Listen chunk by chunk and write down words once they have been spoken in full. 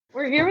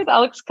We're here with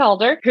Alex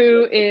Calder,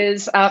 who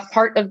is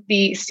part of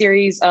the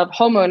series of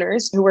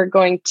homeowners who we're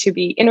going to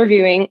be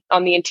interviewing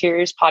on the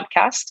Interiors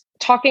podcast,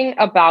 talking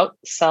about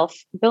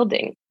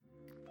self-building.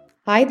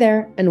 Hi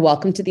there, and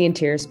welcome to the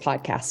Interiors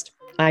podcast.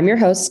 I'm your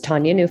host,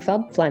 Tanya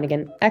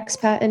Neufeld-Flanagan,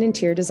 expat and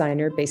interior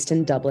designer based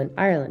in Dublin,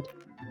 Ireland.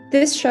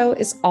 This show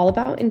is all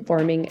about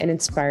informing and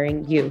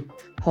inspiring you,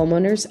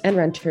 homeowners and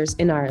renters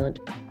in Ireland,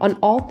 on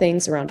all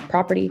things around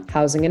property,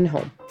 housing, and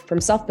home, from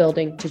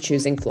self-building to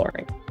choosing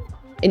flooring.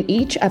 In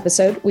each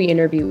episode, we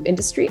interview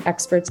industry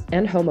experts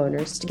and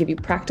homeowners to give you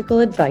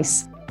practical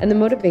advice and the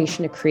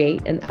motivation to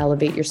create and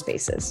elevate your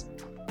spaces.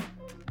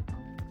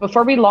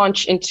 Before we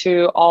launch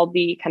into all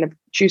the kind of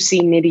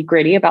juicy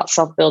nitty-gritty about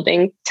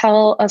self-building,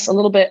 tell us a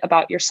little bit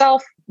about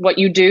yourself, what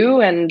you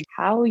do, and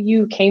how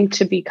you came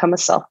to become a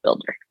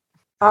self-builder.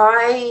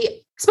 I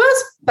suppose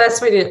the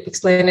best way to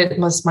explain it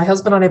was my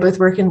husband and I both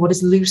work in what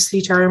is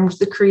loosely termed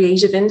the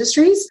creative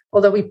industries,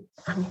 although we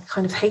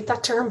kind of hate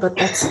that term, but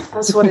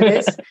that's what it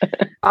is.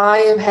 I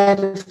am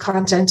head of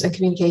content and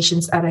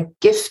communications at a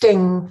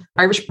gifting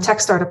Irish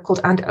tech startup called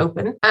And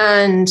Open,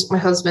 and my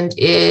husband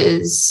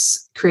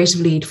is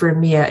creative lead for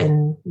EMEA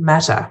in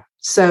Meta.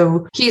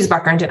 So he has a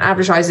background in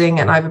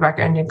advertising and I have a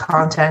background in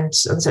content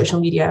and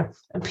social media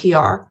and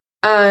PR.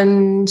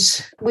 And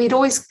we'd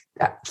always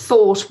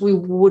thought we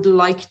would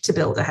like to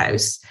build a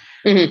house.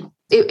 Mm-hmm.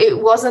 It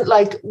wasn't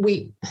like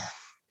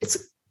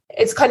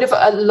it's kind of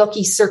a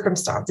lucky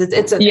circumstance.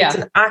 It's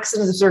an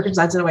accident of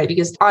circumstance in a way,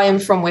 because I am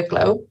from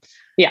Wicklow.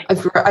 Yeah,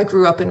 I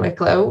grew up in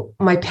Wicklow.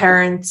 My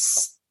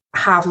parents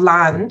have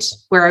land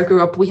where I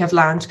grew up. We have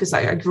land because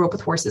I grew up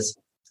with horses.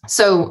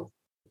 So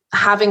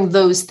having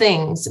those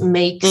things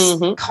makes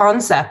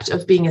concept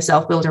of being a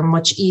self-builder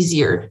much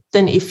easier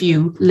than if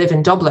you live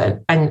in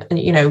Dublin and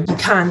you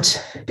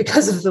can't,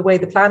 because of the way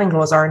the planning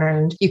laws are in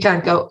Ireland, you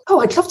can't go, oh,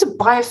 I'd love to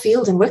buy a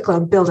field in Wicklow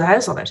and build a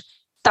house on it.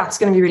 That's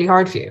going to be really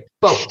hard for you.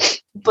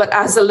 But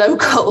as a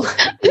local,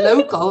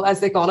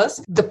 as they call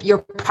us, your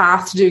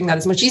path to doing that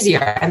is much easier.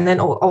 And then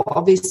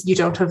obviously you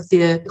don't have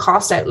the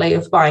cost outlay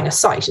of buying a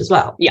site as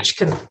well, which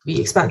can be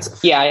expensive.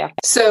 Yeah.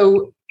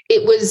 So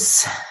it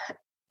was,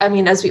 I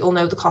mean, as we all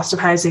know, the cost of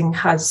housing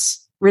has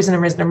risen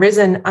and risen and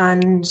risen.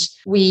 And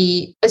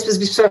we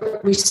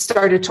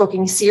started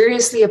talking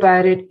seriously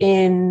about it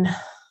in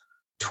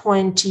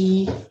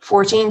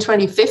 2014,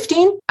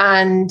 2015.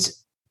 And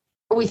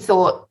we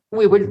thought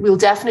we'll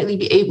definitely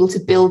be able to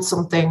build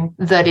something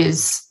that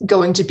is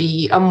going to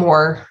be a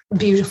more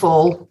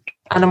beautiful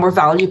and a more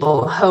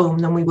valuable home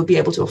than we would be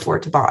able to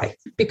afford to buy,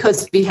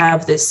 because we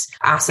have this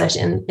asset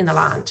in the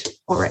land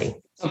already.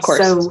 Of course.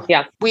 So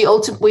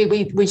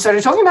we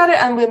started talking about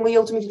it, and when we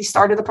ultimately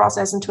started the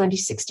process in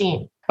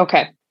 2016.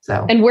 Okay.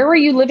 So, and where were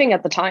you living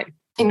at the time?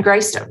 In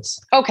Greystones.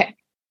 Okay.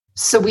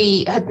 So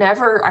we had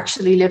never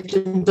actually lived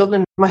in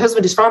Dublin. My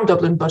husband is from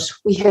Dublin, but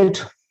we had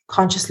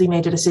consciously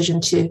made a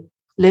decision to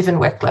live in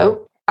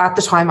Wicklow. At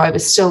the time, I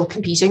was still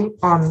competing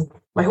on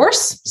my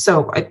horse,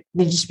 so I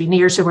needed to be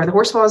near to where the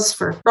horse was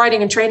for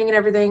riding and training and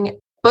everything.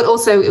 But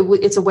also,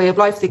 it's a way of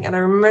life thing. And I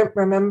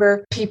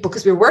remember people,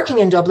 because we were working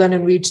in Dublin,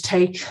 and we'd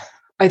take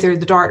either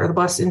the Dart or the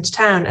bus into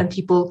town, and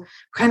people were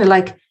kind of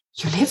like,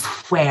 "You live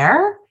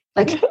where?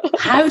 Like,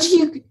 how do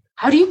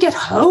you get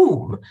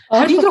home?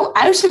 How do you go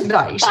out at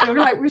night?" And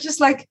we're just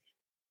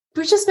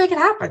make it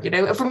happen,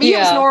 For me, it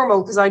was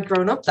normal because I'd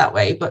grown up that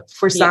way. But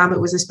for Sam,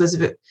 it was, I suppose,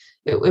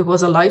 it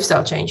was a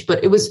lifestyle change.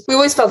 But we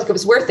always felt like it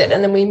was worth it.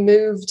 And then we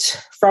moved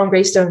from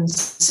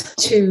Greystones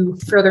to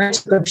further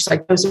into the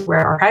countryside, close to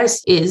where our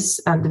house is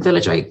and the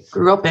village I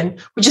grew up in,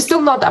 which is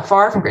still not that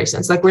far from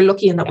Greystones. Like, we're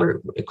lucky in that we're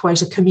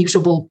quite a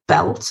commutable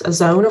belt, a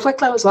zone of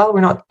Wicklow as well.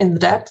 We're not in the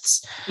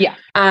depths. Yeah.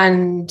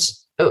 And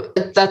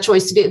that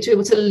choice to be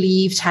able to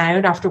leave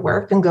town after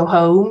work and go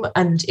home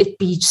and it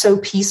be so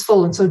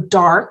peaceful and so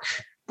dark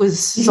was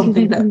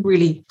something that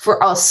really,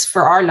 for us,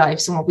 for our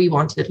lives and what we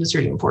wanted, was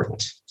really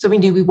important. So we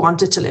knew we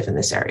wanted to live in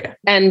this area.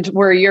 And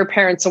were your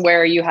parents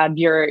aware you had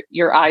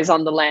your eyes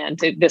on the land?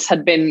 This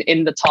had been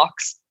in the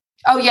talks?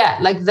 Oh yeah,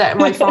 like that.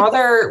 My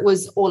father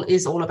is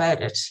all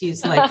about it.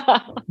 He's like,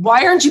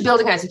 "Why aren't you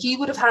building a house?" Like, he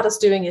would have had us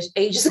doing it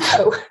ages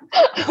ago.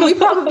 We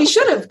probably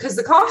should have, because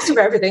the cost of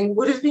everything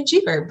would have been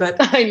cheaper. But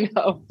I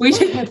know we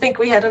didn't think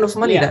we had enough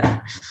money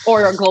then.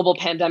 Or a global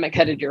pandemic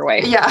headed your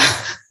way. Yeah.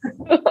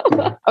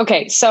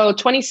 Okay, so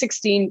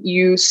 2016,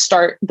 you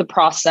start the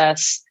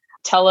process.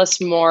 Tell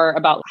us more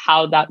about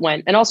how that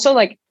went, and also,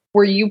 like,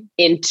 were you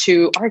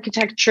into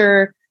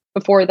architecture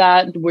before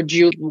that? Would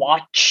you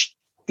watch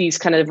these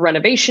kind of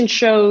renovation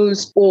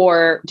shows,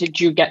 or did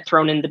you get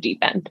thrown in the deep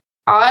end?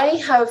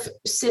 I have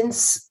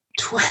since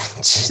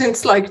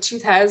like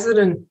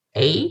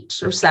 2008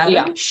 or 7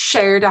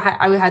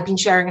 I had been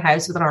sharing a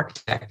house with an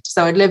architect.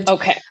 So I'd lived,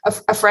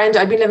 a friend,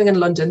 I'd been living in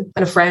London,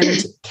 and a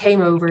friend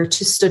came over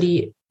to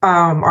study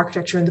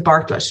architecture in the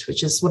Bartlett,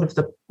 which is one of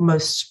the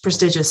most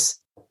prestigious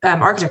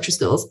architecture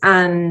schools.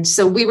 And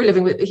so we were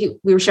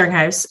we were sharing a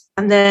house,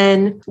 and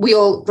then we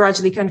all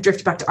gradually kind of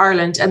drifted back to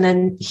Ireland. And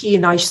then he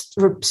and I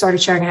started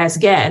sharing a house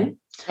again.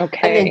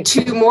 Okay. And then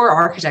 2 more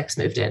architects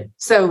moved in.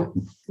 So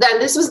then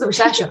this was the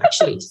recession,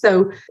 actually.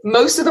 So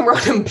most of them were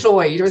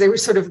unemployed, or they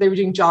were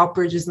doing job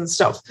bridges and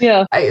stuff.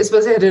 Yeah. I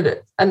suppose they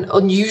had an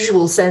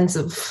unusual sense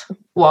of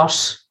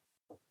what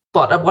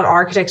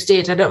architects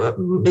did. I don't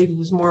know, maybe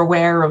was more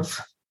aware of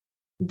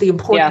the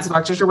importance of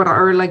architecture,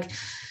 or like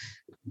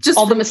just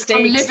all the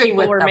mistakes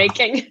people were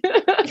making.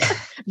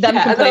 Them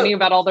complaining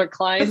about all their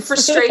clients. The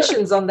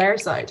frustrations on their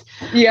side.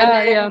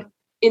 Yeah.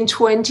 In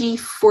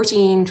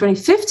 2014,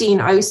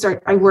 2015,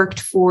 I worked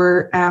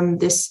for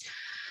this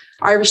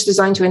Irish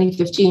Design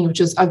 2015, which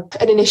was an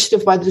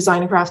initiative by the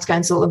Design and Crafts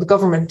Council and the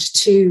government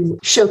to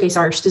showcase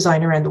Irish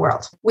design around the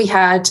world. We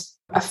had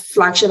a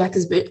flagship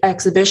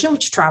exhibition,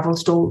 which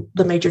traveled to all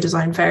the major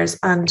design fairs.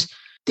 And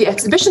the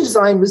exhibition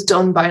design was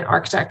done by an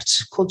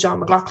architect called John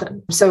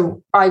McLaughlin.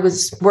 So I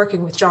was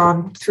working with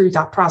John through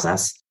that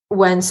process.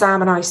 When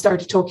Sam and I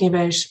started talking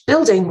about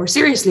building more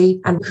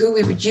seriously and who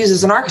we would use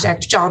as an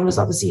architect, John was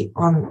obviously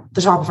on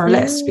the top of our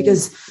list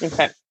because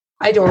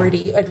I'd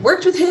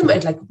worked with him.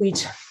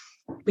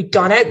 We'd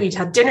gone out, we'd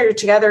had dinner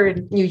together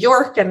in New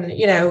York, and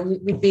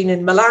we'd been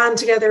in Milan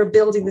together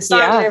building the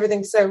stand and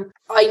everything. So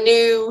I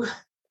knew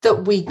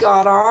that we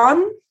got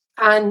on.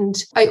 And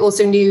I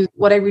also knew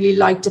what I really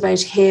liked about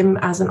him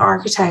as an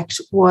architect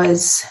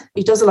was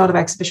he does a lot of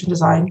exhibition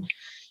design.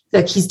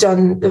 Like he's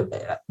done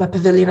a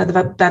pavilion at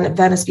the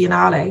Venice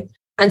Biennale.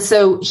 And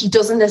so he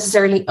doesn't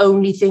necessarily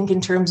only think in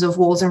terms of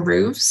walls and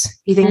roofs.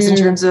 He thinks in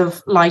terms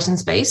of light and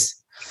space.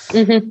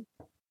 Mm-hmm.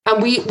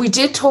 And we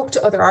did talk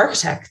to other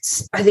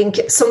architects. I think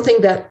something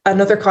that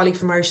another colleague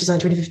from Irish Design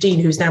 2015,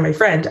 who's now my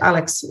friend,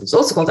 Alex, who's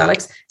also called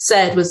Alex,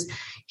 said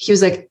he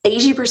was like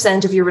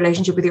 80% of your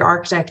relationship with your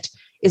architect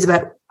is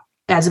about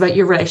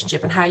your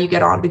relationship and how you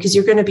get on, because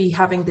you're going to be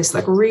having this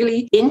like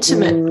really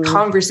intimate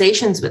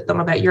conversations with them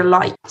about your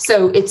life.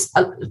 So it's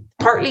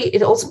partly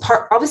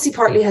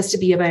has to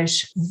be about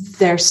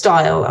their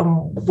style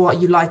and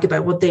what you like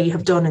about what they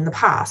have done in the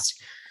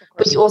past.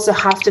 But you also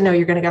have to know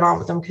you're going to get on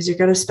with them, because you're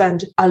going to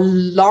spend a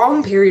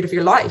long period of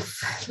your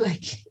life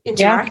like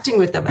interacting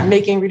with them and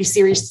making really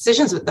serious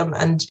decisions with them,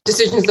 and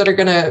decisions that you're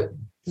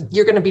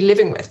going to be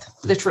living with,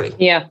 literally.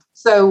 Yeah.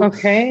 So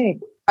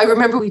I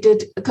remember we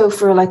did go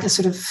for like a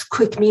sort of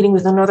quick meeting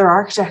with another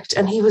architect,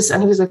 and he was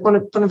like one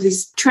of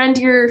these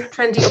trendy up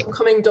and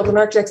coming Dublin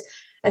architects,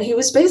 and he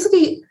was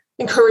basically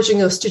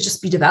encouraging us to just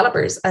be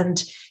developers.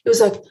 And it was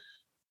like,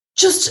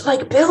 just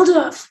like build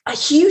a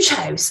huge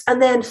house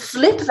and then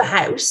flip the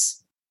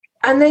house,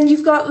 and then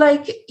you've got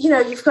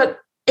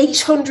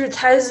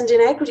 800,000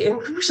 in equity. And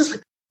we were just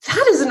like,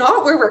 that is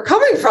not where we're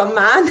coming from,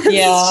 man.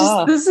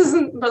 This is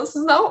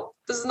not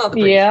the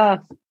brief.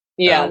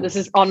 Yeah, this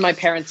is on my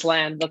parents'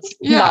 land. That's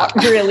not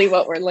really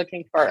what we're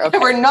looking for. Okay.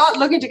 We're not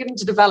looking to get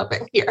into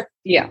developing here.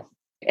 Yeah.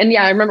 And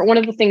I remember one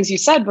of the things you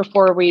said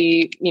before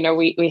we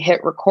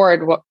hit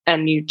record,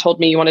 and you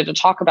told me you wanted to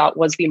talk about,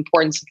 was the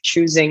importance of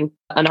choosing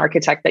an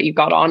architect that you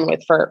got on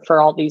with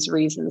for all these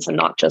reasons, and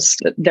not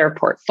just their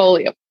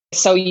portfolio.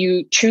 So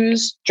you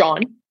choose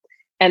John,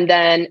 and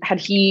then had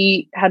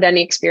he had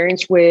any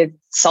experience with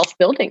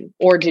self-building,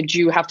 or did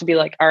you have to be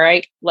like, all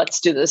right, let's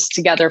do this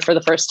together for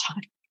the first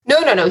time?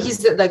 No.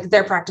 He's like,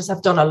 their practice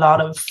have done a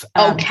lot of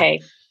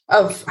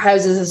of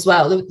houses as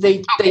well.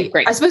 They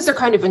I suppose they're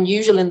kind of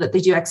unusual in that they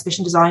do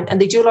exhibition design, and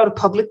they do a lot of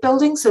public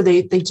buildings. So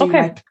they do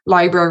like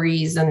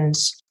libraries and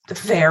the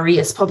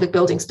various public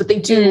buildings, but they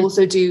do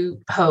also do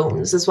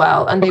homes as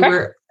well. And they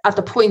were at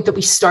the point that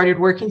we started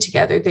working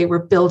together, they were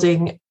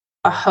building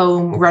a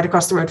home right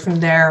across the road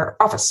from their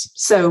office.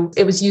 So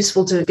it was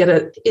useful to get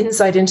an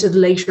insight into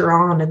later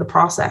on in the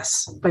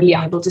process by being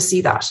able to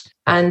see that.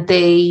 And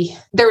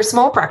they're a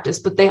small practice,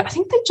 but I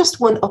think they just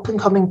won up and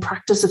coming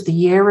practice of the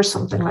year or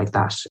something like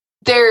that.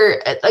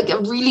 They're like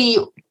a really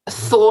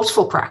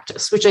thoughtful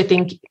practice, which I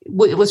think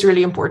was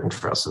really important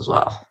for us as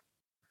well.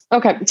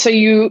 Okay. So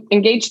you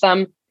engage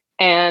them,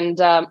 and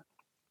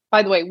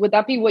by the way, would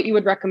that be what you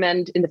would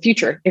recommend in the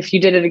future? If you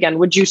did it again,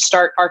 would you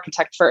start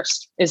architect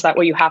first? Is that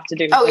what you have to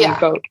do? Oh, yeah.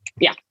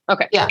 Yeah.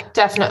 Okay. Yeah,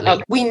 definitely.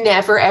 Okay. We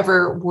never,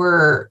 ever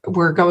were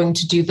going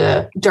to do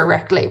the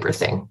direct labor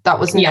thing. That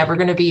was never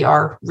going to be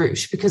our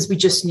route, because we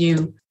just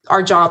knew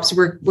our jobs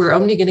were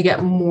only going to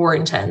get more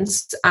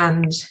intense,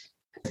 and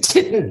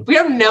we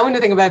don't know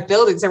anything about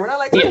buildings. So we're not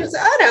like, I'm going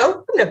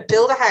to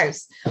build a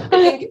house. I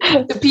think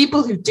the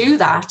people who do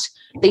that,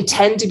 they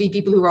tend to be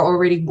people who are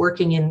already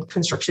working in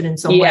construction in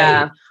some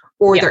way.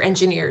 Or they're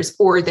engineers,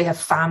 or they have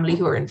family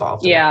who are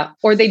involved.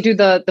 Or they do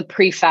the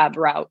prefab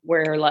route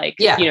where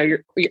you're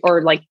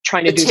or like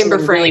trying to do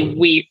something really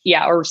weird.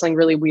 Or something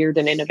really weird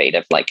and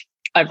innovative, like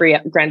every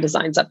Grand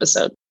Designs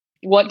episode.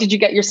 What did you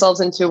get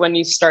yourselves into when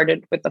you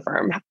started with the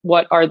firm?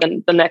 What are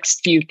the next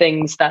few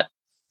things that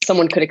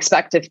someone could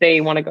expect if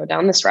they want to go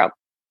down this route?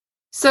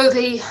 So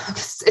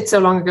it's so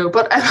long ago,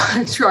 but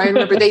I'm trying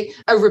to remember.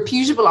 A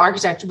reputable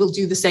architect will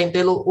do the same.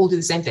 They'll all do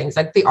the same things.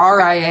 Like the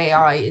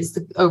RIAI is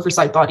the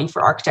oversight body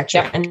for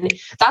architecture, and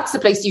that's the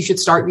place you should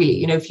start.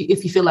 Really,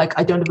 if you feel like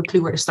I don't have a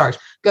clue where to start,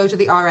 go to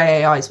the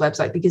RIAI's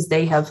website, because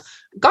they have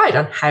a guide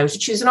on how to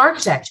choose an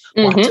architect,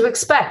 what to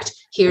expect.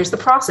 Here's the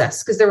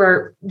process, because there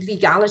are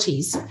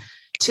legalities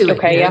to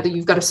it. That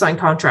you've got to sign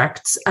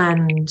contracts,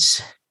 and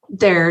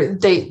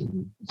the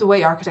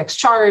way architects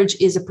charge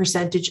is a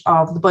percentage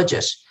of the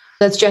budget.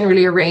 That's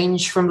generally a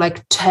range from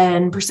like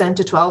 10%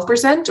 to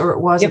 12%, or it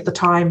was at the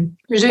time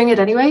you're doing it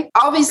anyway.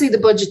 Obviously, the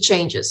budget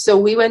changes. So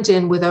we went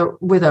in with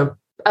a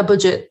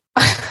budget.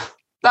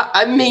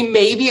 I mean,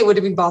 maybe it would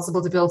have been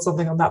possible to build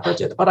something on that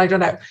budget, but I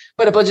don't know.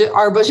 But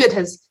our budget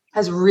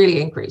has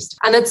really increased,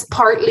 and it's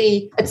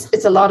partly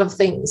it's a lot of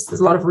things.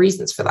 There's a lot of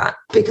reasons for that,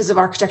 because of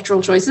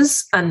architectural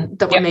choices and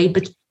that were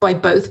made by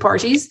both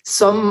parties.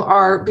 Some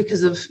are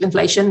because of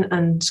inflation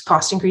and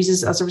cost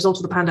increases as a result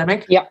of the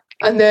pandemic.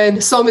 And then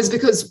some is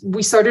because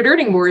we started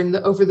earning more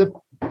over the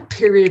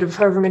period of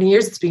however many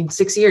years it's been,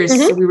 6 years.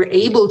 So we were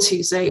able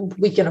to say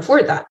we can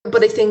afford that.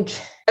 But I think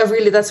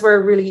that's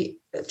where really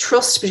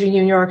trust between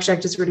you and your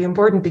architect is really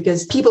important,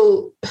 because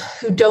people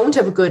who don't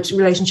have a good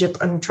relationship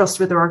and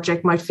trust with their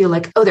architect might feel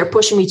like, oh, they're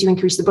pushing me to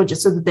increase the budget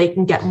so that they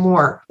can get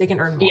more, they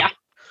can earn more.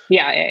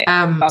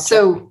 Gotcha.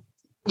 So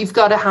you've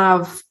got to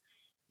have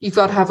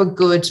a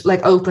good,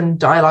 like, open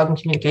dialogue and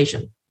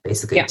communication,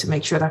 basically, to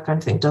make sure that kind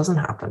of thing doesn't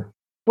happen.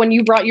 When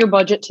you brought your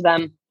budget to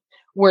them,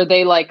 were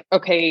they like,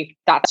 okay,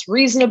 that's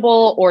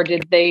reasonable? Or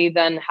did they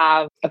then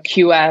have a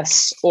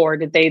QS, or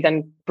did they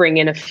then bring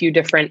in a few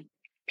different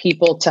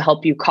people to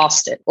help you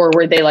cost it? Or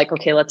were they like,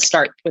 okay, let's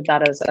start with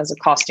that as a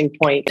costing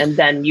point, and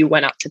then you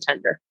went out to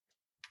tender?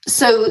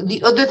 So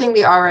the other thing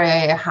the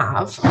RIA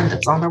have, and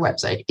that's on their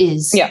website,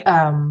 is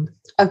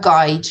a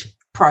guide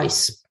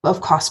price of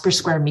cost per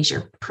square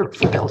meter for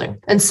building.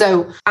 And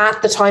so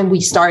at the time we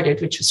started,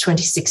 which was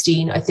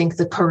 2016, I think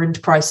the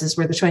current prices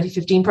were the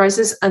 2015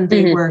 prices, and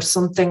they were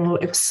something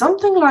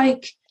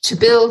like, to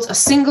build a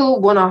single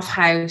one-off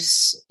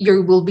house,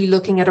 you will be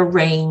looking at a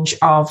range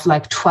of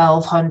like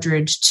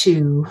 1,200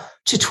 to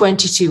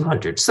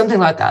 2,200, something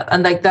like that.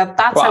 And like that's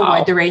how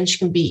wide the range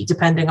can be,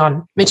 depending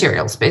on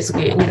materials,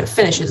 basically, and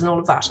finishes and all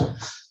of that.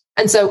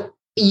 And so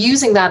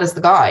using that as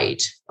the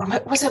guide,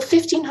 was it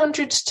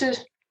 1,500 to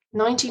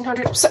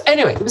 1,900? So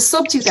anyway, it was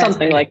sub 2,000.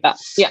 Something like that.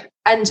 Yeah.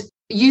 And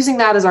using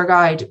that as our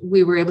guide,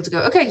 we were able to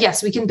go, okay,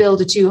 yes, we can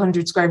build a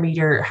 200 square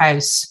meter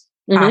house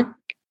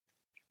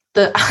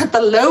at the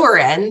lower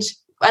end,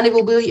 and it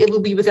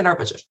will be within our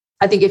budget.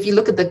 I think if you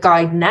look at the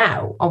guide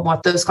now on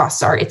what those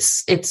costs are,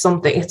 it's so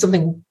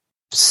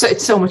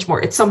much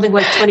more. It's something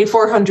like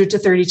 2,400 to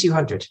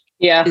 3,200.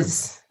 Yeah.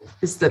 Is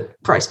the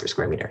price per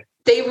square meter.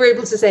 They were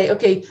able to say,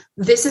 okay,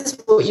 this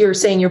is what you're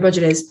saying your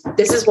budget is.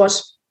 This is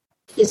what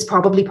is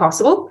probably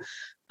possible.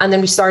 And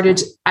then we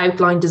started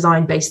outline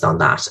design based on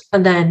that.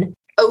 And then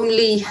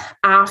only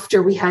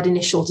after we had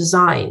initial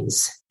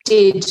designs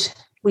did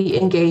we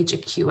engage a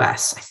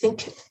QS. I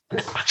think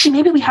actually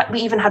maybe we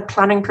even had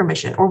planning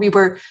permission, or we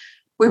were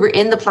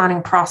in the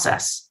planning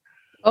process.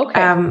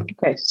 Okay.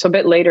 Okay. So a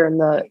bit later in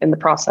the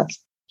process.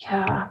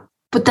 Yeah.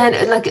 But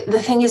then, like,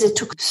 the thing is, it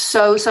took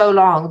so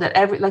long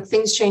that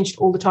things changed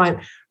all the time.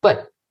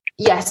 But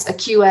yes, a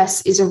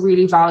QS is a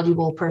really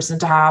valuable person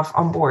to have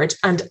on board,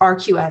 and our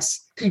QS,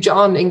 who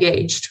John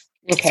engaged.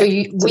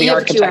 Okay. So we have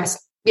a QS.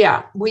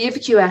 Yeah, we have a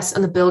QS,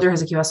 and the builder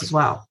has a QS as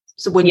well.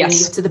 So when you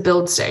get to the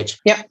build stage.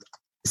 Yeah.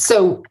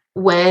 So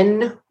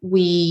when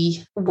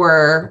we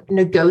were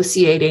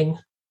negotiating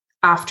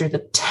after the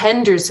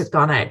tenders had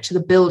gone out to the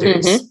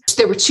builders,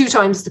 there were 2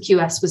 times the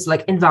QS was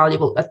like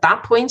invaluable. At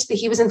that point, that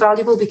he was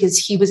invaluable because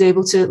he was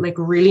able to like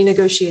really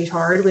negotiate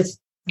hard with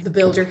the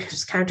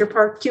builder's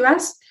counterpart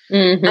QS.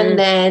 And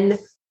then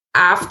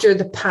after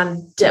the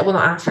pandemic, well,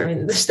 not after, I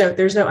mean,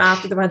 there's no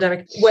after the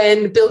pandemic,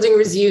 when building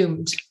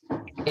resumed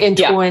in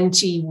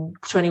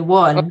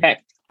 2021,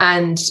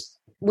 and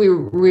we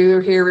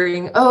were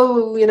hearing,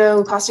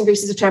 cost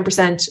increases of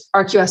 10%.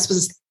 Our QS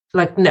was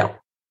like, no,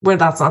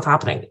 that's not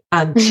happening.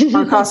 And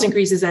our cost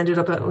increases ended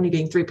up at only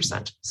being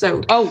 3%.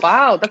 So, oh,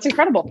 wow, that's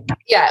incredible.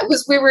 Yeah,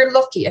 we were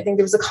lucky. I think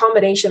there was a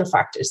combination of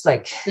factors.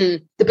 Like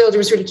the builder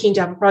was really keen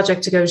to have a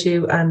project to go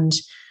to, and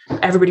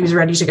everybody was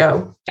ready to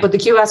go. But the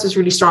QS was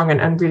really strong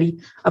and really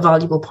a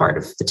valuable part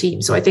of the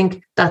team. So I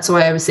think that's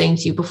why I was saying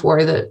to you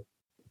before that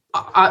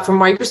from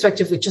my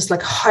perspective, we just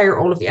like hire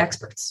all of the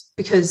experts,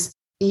 because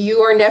you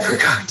are never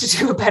going to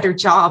do a better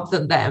job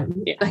than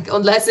them. Yeah. Like,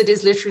 unless it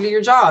is literally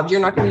your job, you're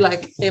not going to be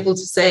like able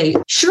to say,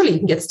 surely you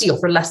can get steel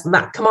for less than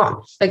that. Come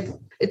on. Like,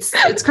 it's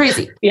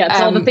crazy. Yeah.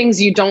 It's all the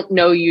things you don't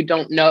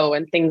know,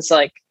 and things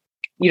like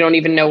you don't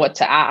even know what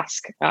to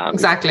ask.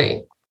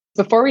 Exactly.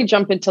 Before we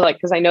jump into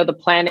because I know the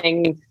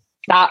planning,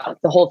 that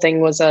the whole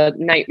thing was a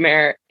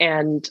nightmare,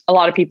 and a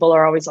lot of people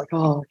are always like,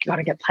 oh, you got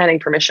to get planning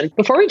permission.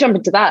 Before we jump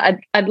into that,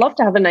 I'd love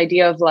to have an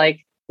idea of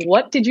like,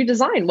 what did you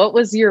design? What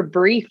was your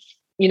brief,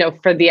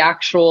 for the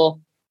actual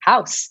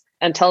house,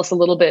 and tell us a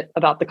little bit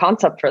about the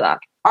concept for that.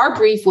 our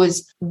brief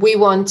was, we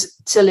want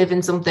to live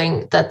in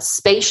something that's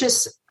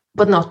spacious,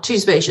 but not too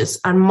spacious,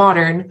 and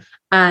modern.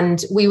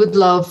 And we would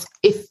love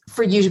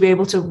for you to be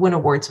able to win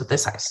awards with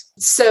this house.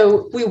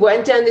 So we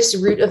went down this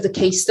route of the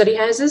case study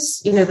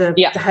houses,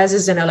 the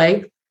houses in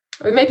LA,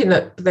 or maybe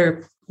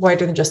they're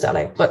wider than just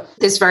LA, but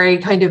this very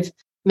kind of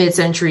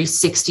mid-century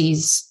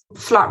 60s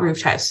flat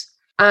roofed house.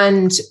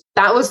 And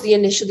that was the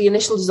initial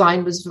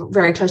design was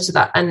very close to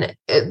that. And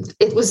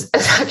it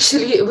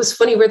was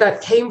funny where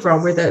that came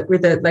from, where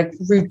the like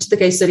route to the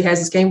case study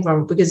houses came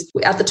from, because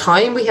at the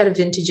time we had a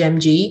vintage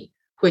MG,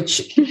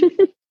 which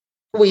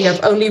we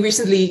have only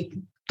recently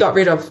got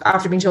rid of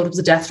after being told it was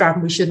a death trap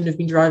and we shouldn't have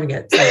been driving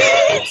it. So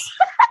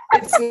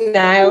it's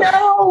now.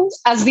 No.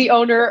 As the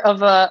owner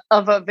of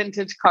a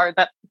vintage car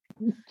that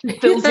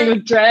fills you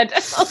with dread.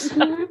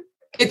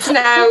 It's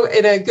now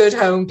in a good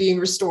home being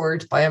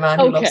restored by a man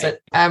who loves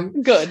it.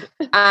 Good.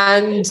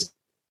 And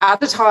at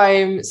the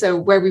time, so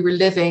where we were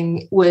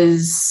living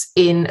was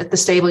in the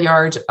stable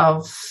yard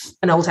of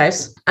an old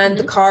house, and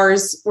the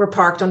cars were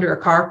parked under a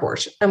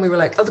carport. And we were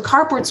like, oh, the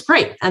carport's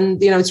great.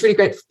 And, it's really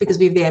great because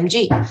we have the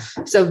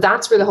MG. So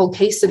that's where the whole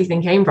case study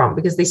thing came from,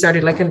 because they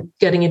started like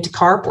getting into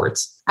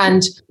carports.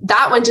 And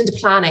that went into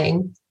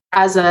planning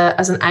as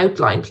an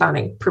outline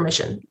planning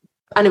permission.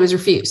 And it was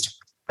refused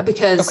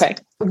because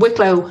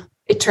Wicklow,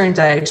 it turned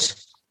out,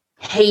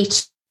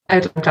 hate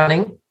outline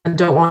planning and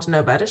don't want to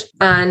know about it.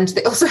 And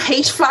they also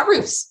hate flat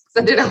roofs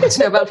and they don't want to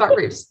know about flat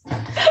roofs.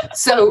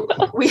 So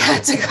we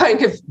had to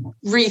kind of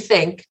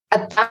rethink.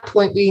 At that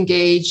point, we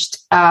engaged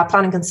a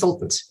planning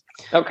consultant.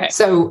 Okay.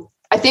 So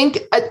I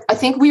think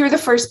we were the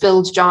first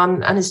build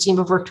John and his team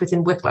have worked with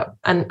in Wicklow.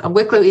 And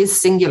Wicklow is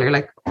singular.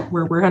 Like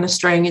we're kind of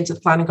straying into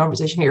the planning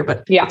conversation here,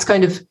 but it's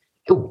kind of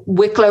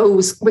Wicklow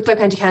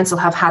County Council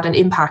have had an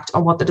impact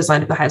on what the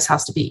design of the house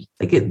has to be.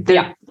 Like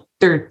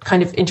they're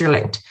kind of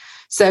interlinked.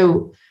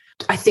 So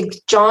I think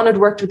John had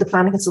worked with the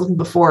planning consultant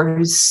before,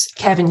 who's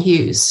Kevin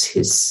Hughes,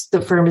 the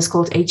firm is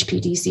called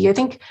HPDC, I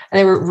think, and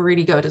they were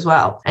really good as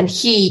well. And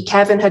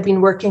Kevin had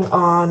been working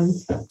on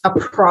a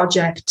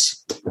project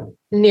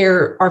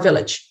near our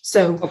village.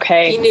 So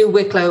he knew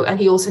Wicklow and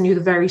he also knew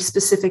the very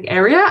specific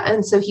area.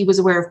 And so he was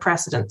aware of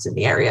precedents in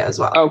the area as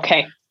well.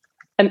 Okay.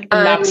 And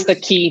that's the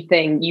key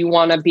thing. You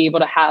want to be able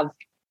to have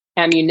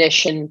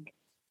ammunition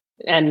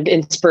and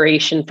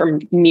inspiration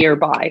from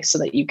nearby so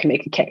that you can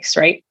make a case,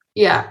 right?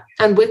 Yeah.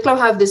 And Wicklow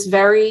have this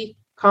very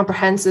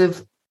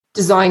comprehensive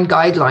design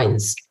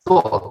guidelines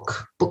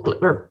booklet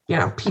or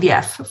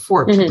PDF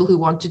for people who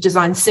want to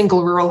design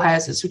single rural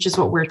houses, which is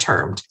what we're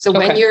termed. So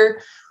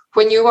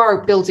when you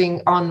are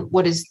building on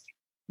what is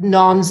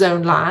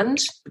non-zone land,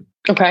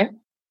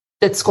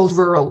 that's called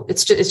rural.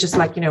 It's just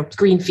like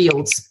green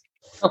fields.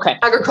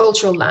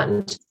 Agricultural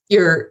land,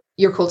 you're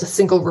called a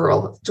single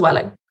rural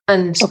dwelling.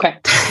 And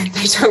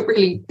they don't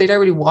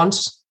really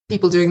want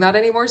people doing that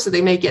anymore. So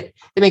they make it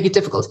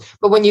difficult.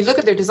 But when you look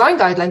at their design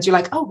guidelines, you're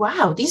like, oh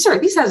wow, these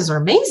houses are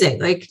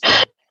amazing. Like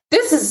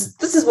this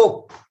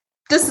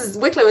is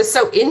Wicklow is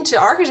so into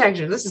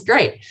architecture. This is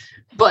great.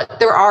 But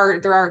there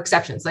are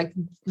exceptions. Like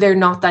they're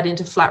not that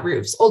into flat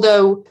roofs.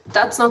 Although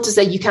that's not to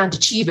say you can't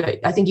achieve it.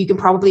 I think you can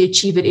probably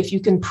achieve it if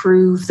you can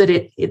prove that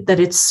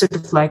it's sort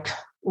of like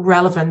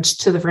relevant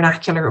to the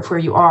vernacular of where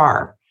you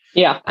are.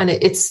 Yeah. And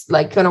it's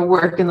like going to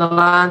work in the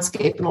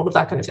landscape and all of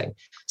that kind of thing.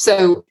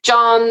 So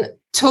John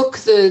took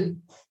the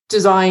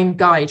design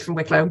guide from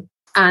Wicklow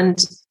and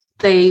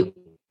they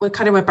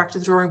kind of went back to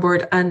the drawing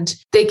board and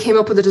they came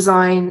up with a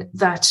design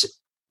that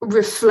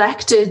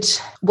reflected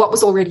what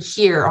was already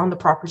here on the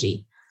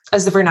property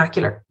as the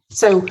vernacular.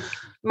 So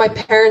my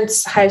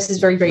parents' house is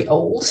very, very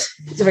old.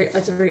 It's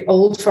a very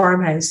old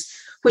farmhouse,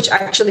 which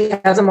actually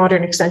has a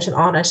modern extension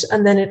on it.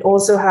 And then it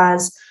also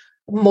has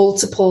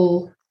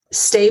multiple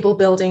stable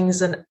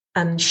buildings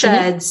and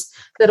sheds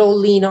that all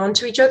lean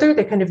onto each other.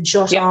 They kind of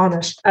jut on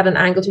it at an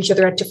angle to each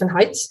other at different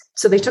heights.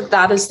 So they took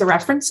that as the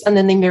reference and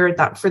then they mirrored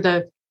that for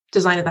the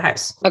design of the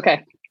house.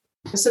 Okay.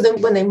 So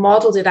then when they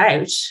modeled it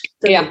out,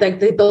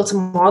 they built a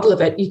model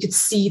of it, you could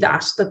see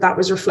that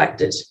was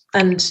reflected.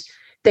 And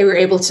they were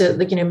able to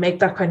make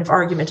that kind of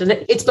argument. And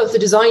it's both a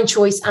design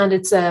choice and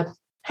it's a,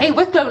 hey,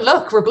 Wicklow,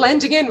 look, we're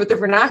blending in with the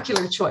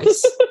vernacular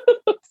choice.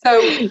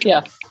 So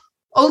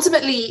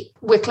ultimately,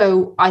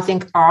 Wicklow, I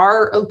think,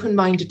 are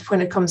open-minded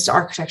when it comes to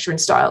architecture and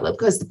style,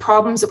 because the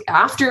problems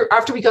after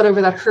we got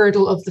over that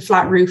hurdle of the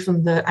flat roof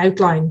and the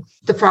outline,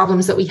 the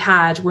problems that we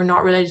had were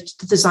not related to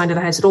the design of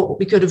the house at all.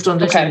 We could have done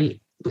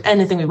literally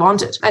anything we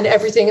wanted and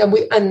everything.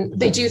 And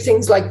they do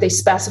things like they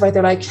specify,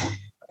 they're like,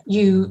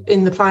 you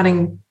in the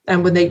planning,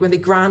 and when they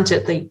grant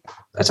it, they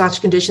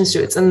attach conditions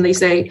to it, and they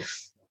say,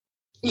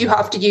 you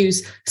have to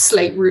use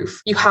slate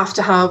roof. You have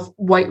to have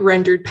white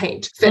rendered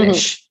paint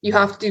finish. You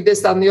have to do this,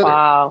 that, and the other.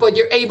 Wow. But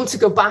you're able to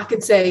go back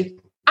and say,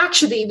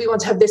 actually, we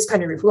want to have this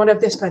kind of roof. We want to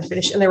have this kind of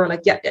finish. And they were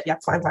like, yeah,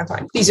 fine.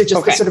 These are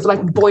just the sort of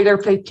like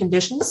boilerplate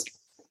conditions.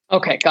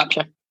 Okay,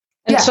 gotcha.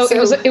 And so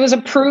it was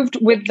approved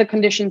with the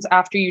conditions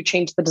after you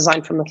changed the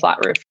design from the flat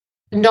roof?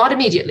 Not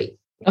immediately.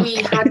 We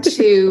had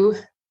to.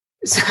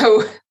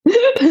 So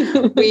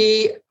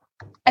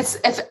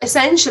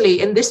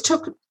essentially, and this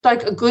took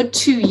like a good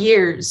 2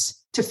 years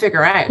to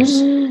figure out.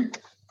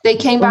 They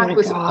came back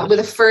with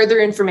a further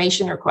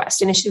information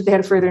request. Initially, they had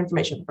a further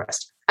information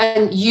request.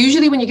 And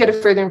usually when you get a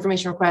further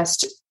information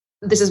request,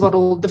 this is what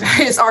all the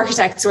various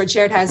architects who I'd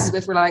shared houses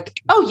with were like,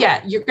 oh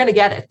yeah, you're going to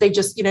get it. They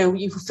just,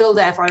 you fulfill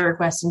the FI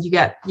request and you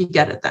get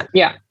it then.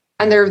 Yeah.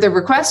 And their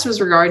request was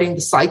regarding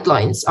the sight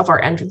lines of our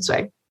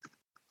entranceway,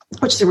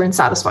 which they weren't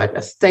satisfied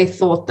with. They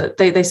thought that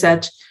they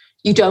said,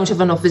 you don't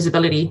have enough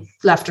visibility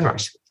left and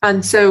right.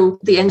 And so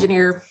the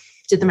engineer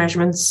did the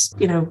measurements,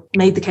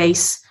 made the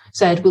case,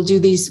 said, we'll do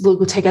these,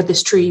 we'll take out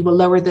this tree, we'll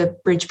lower the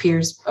bridge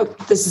piers. Oh,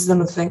 this is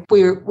another thing.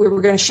 We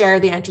were going to share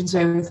the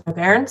entranceway with my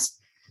parents.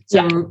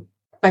 So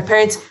my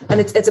parents,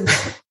 and it's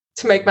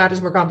to make matters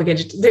more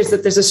complicated, there's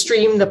a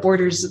stream that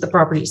borders the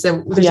property.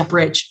 So there's a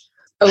bridge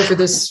over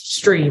this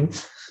stream,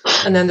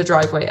 and then the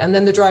driveway, and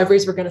then the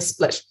driveways were going to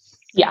split.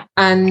 Yeah.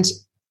 And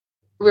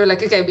we were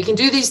like, okay, we can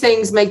do these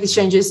things, make these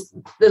changes,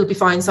 it'll be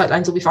fine,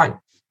 sightlines will be fine.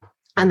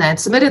 And then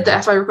submitted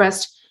the FI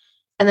request,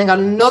 and then got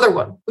another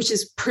one, which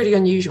is pretty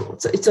unusual.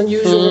 It's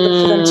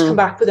unusual for them to come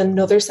back with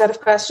another set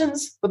of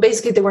questions, but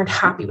basically they weren't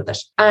happy with it.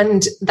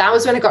 And that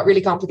was when it got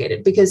really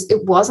complicated, because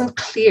it wasn't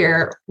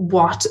clear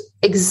what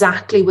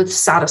exactly would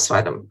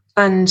satisfy them.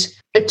 And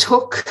it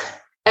took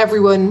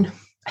everyone,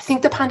 I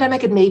think the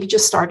pandemic had maybe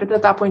just started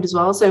at that point as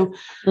well. So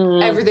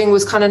everything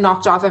was kind of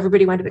knocked off.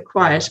 Everybody went a bit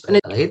quiet, and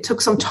it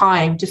took some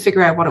time to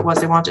figure out what it was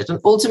they wanted.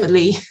 And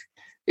ultimately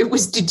it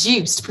was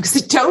deduced, because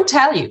they don't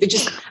tell you.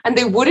 And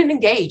they wouldn't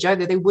engage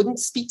either. They wouldn't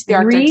speak to the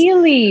architects.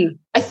 Really?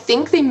 I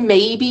think they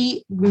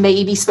maybe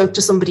spoke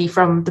to somebody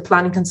from the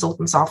planning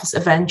consultant's office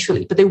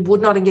eventually, but they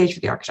would not engage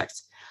with the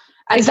architects.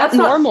 And is that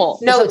normal?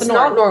 No, it's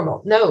not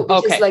normal. No,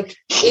 because like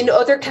in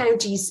other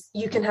counties,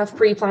 you can have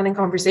pre-planning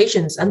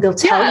conversations and they'll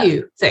tell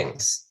you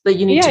things that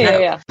you need to know.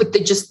 Yeah. But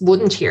they just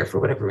wouldn't hear for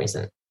whatever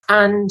reason.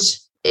 And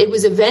it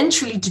was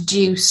eventually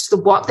deduced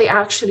that what they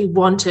actually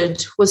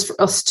wanted was for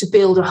us to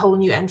build a whole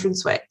new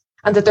entranceway,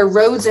 and that their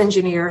roads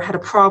engineer had a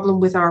problem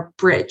with our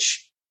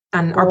bridge,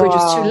 and our bridge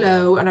was too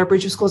low, and our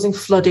bridge was causing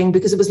flooding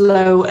because it was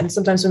low. And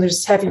sometimes when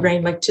there's heavy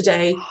rain, like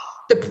today,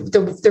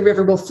 the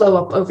river will flow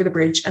up over the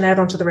bridge and out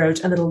onto the road,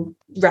 and it'll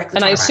wreck the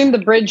And I assume the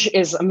bridge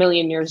is 1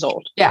 million years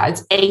old. Yeah,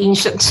 it's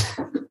ancient.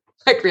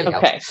 Like really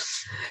okay. Old.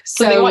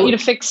 So they want you to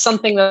fix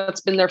something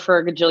that's been there for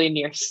a gajillion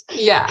years.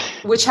 Yeah,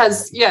 which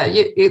has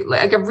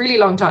like a really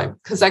long time,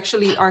 because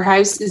actually our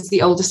house is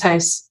the oldest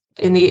house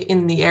in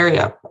the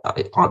area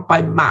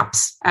by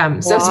maps.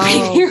 So it's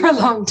been here a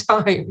long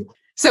time.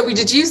 So we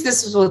deduced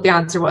this was what the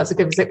answer was.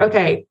 It was like,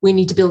 okay, we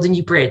need to build a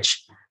new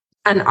bridge.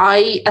 And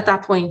at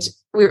that point,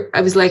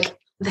 I was like,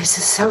 this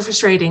is so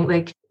frustrating.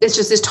 Like, it's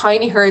just this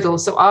tiny hurdle.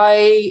 So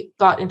I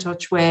got in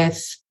touch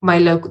with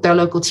their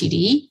local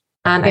TD.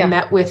 And I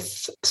met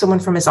with someone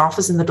from his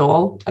office in the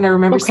Dáil. And I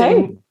remember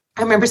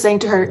saying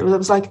to her, it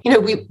was like,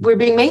 we're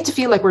being made to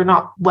feel like we're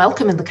not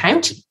welcome in the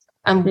county.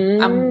 And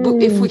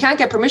if we can't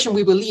get permission,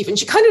 we will leave. And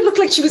she kind of looked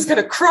like she was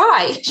going to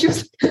cry. She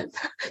was like,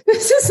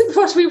 this isn't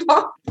what we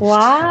want.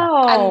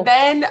 Wow. And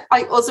then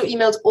I also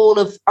emailed all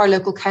of our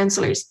local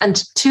councillors.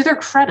 And to their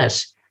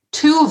credit,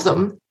 2 of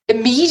them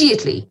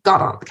immediately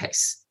got on the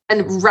case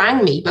and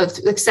rang me both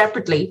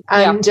separately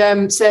and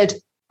said,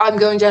 I'm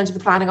going down to the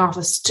planning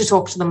office to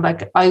talk to them.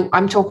 Like,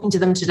 I'm talking to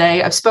them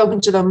today. I've spoken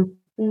to them.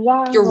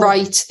 Wow. You're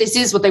right. This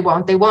is what they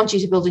want. They want you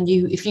to build a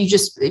new, if you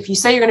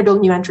say you're going to build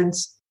a new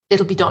entrance,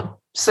 it'll be done.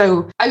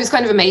 So I was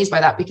kind of amazed by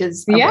that,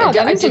 because I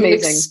didn't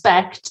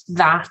expect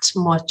that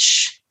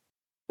much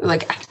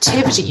like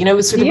activity, it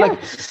was sort of like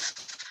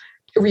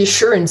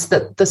reassurance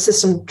that the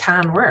system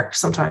can work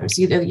sometimes.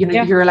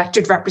 Your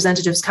elected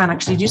representatives can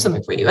actually do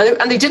something for you.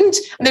 And they didn't,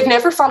 and they've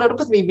never followed up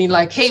with me being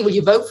like, hey, will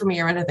you vote for me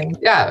or anything?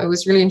 Yeah, it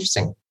was really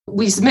interesting.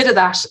 We submitted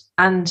that,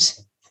 and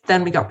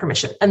then we got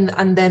permission.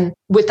 And then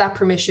with that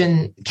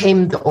permission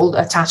came the old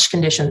attached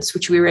conditions,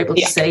 which we were able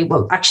to say,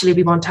 well, actually,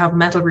 we want to have a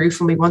metal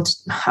roof and we want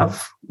to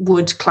have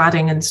wood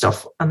cladding and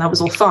stuff. And that was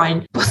all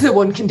fine. But the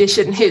one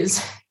condition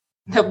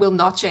that will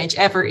not change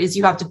ever is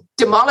you have to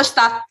demolish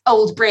that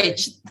old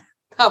bridge.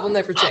 That will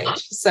never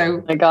change. So,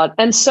 oh my God.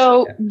 And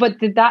so, but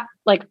did that,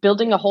 like,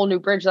 building a whole new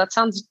bridge, that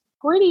sounds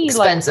pretty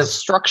expensive, like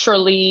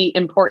structurally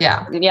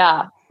important.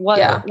 Yeah.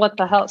 What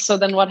the hell? So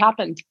then what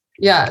happened?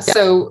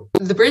 So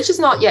the bridge is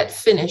not yet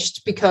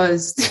finished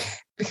because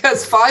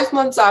 5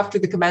 months after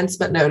the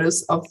commencement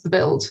notice of the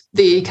build,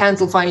 the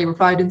council finally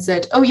replied and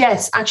said, oh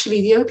yes,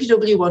 actually the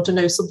OPW want to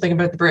know something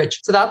about the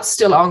bridge. So that's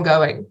still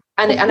ongoing.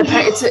 And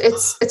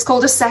it's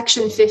called a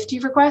Section 50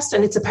 request,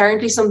 and it's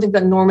apparently something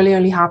that normally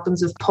only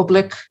happens with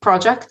public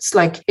projects.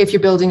 Like if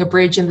you're building a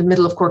bridge in the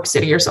middle of Cork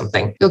City or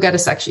something, you'll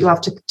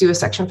have to do a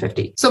Section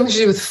 50. Something to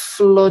do with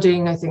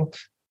flooding, I think.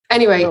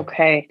 Anyway,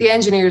 okay. The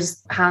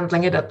engineer's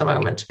handling it at the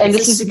moment. And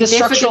this is the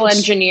structural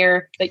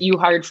engineer that you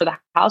hired for the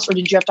house, or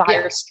did you have to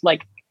hire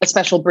like a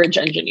special bridge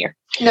engineer?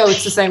 No,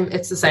 it's the same.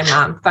 It's the same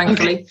man,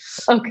 thankfully.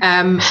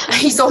 Okay.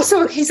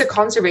 He's a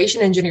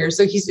conservation engineer,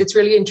 so it's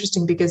really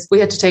interesting because we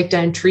had to take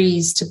down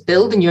trees to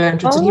build a new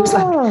entrance, and he was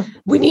like,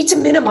 "We need to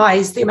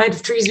minimize the amount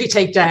of trees we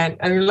take down."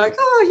 And we're like,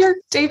 "Oh,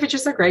 David, you're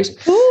so great,"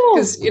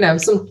 because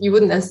you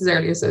wouldn't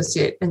necessarily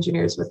associate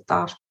engineers with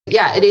that.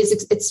 Yeah, it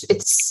is.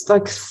 It's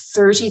like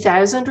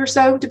 30,000 or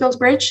so to build a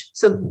bridge,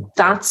 so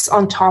that's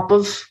on top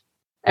of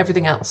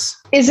everything else.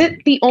 Is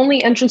it the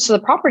only entrance to the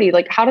property?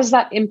 Like, how does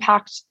that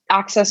impact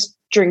access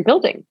during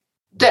building?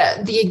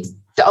 The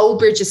old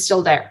bridge is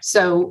still there.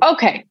 So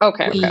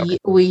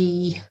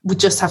we would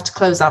just have to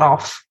close that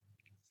off.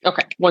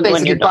 Okay.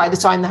 When you're done. By the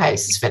time the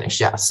house is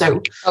finished. Yeah.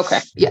 So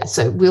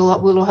so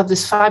we'll have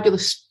this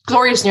fabulous,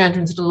 glorious new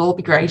entrance. It'll all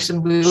be great,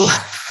 and we'll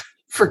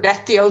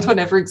forget the old one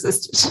ever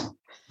existed.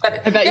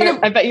 But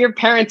I bet your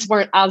parents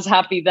weren't as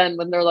happy then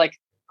when they're like,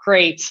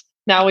 great,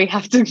 now we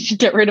have to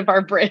get rid of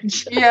our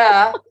bridge.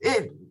 Yeah.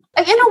 In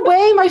a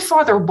way, my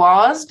father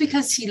was,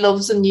 because he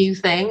loves a new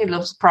thing. He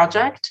loves a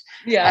project.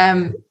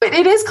 Yeah. But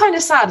it is kind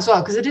of sad as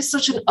well, because it is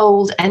such an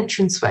old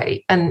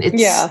entranceway, and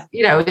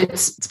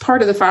it's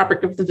part of the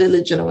fabric of the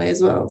village in a way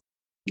as well.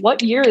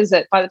 What year is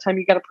it by the time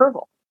you get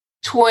approval?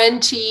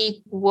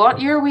 What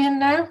year are we in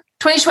now?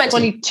 2020.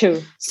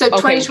 22. So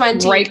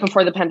 2020. Right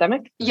before the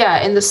pandemic?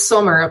 Yeah, in the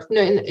summer.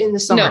 In the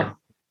summer.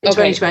 In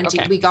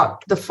 2020, we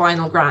got the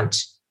final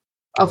grant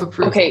of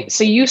approval. Okay,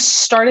 so you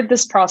started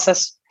this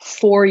process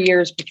 4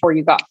 years before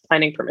you got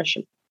planning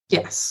permission.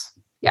 Yes.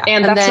 Yeah.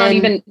 And that's not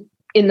even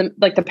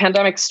the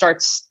pandemic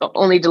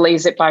only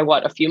delays it by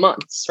a few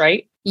months,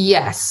 right?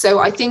 Yes. So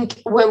I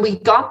think when we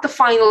got the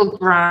final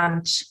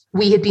grant,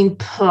 we had been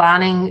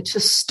planning to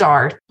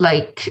start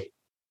like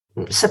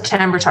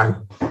September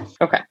time.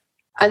 Okay.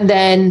 And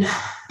then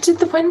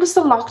when was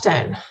the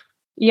lockdown?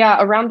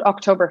 Yeah, around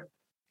October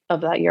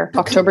of that year.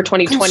 October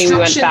 2020, we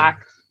went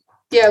back.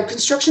 Yeah,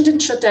 construction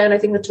didn't shut down, I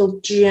think, until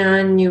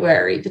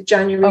January, the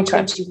January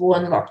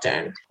 21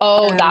 lockdown.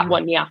 Oh, that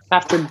one, yeah.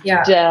 After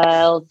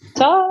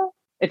Delta.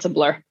 It's a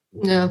blur.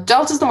 No,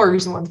 Delta's the more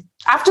recent one.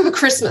 After the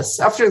Christmas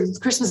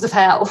of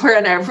hell,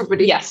 where now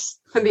everybody,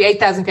 from the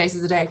 8,000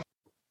 cases a day.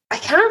 I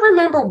can't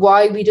remember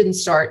why we didn't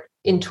start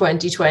in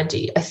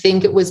 2020. I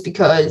think it was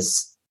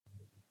because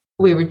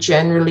we were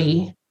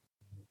generally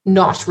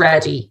not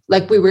ready.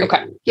 Like we were,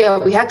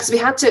 we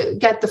had to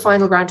get the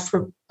final grant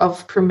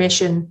of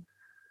permission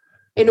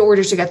in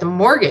order to get the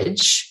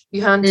mortgage.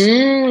 You can't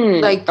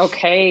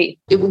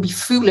it would be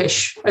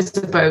foolish, I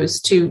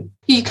suppose,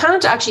 you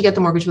can't actually get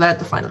the mortgage without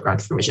the final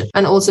grant of permission.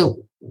 And also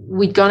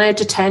we'd gone out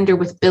to tender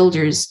with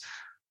builders,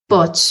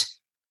 but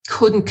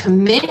couldn't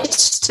commit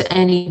to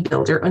any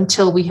builder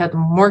until we had the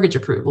mortgage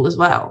approval as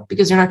well,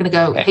 because you're not going to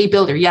go, hey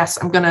builder, yes,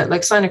 I'm going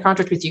to sign a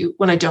contract with you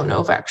when I don't know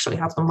if I actually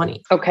have the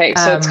money. Okay.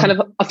 So it's kind of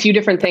a few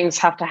different things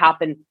have to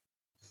happen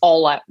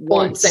all at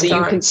once. So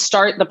you can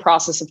start the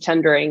process of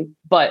tendering,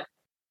 but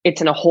it's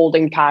in a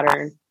holding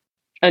pattern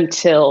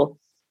until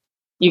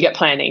you get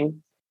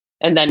planning,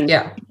 and then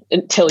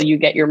until you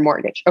get your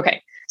mortgage.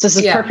 Okay. So this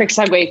is a perfect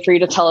segue for you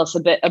to tell us a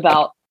bit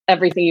about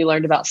everything you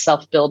learned about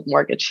self-build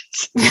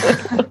mortgages.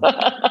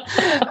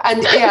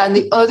 And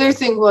the other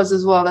thing was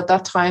as well, at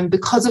that time,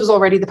 because it was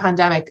already the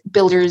pandemic,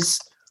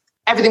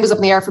 everything was up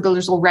in the air for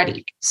builders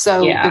already.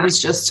 So it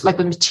was just like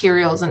with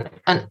materials and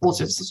all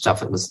sorts of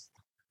stuff. It was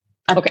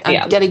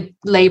getting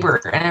labor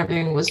and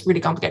everything was really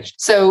complicated.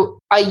 So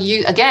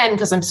again,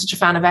 because I'm such a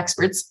fan of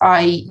experts,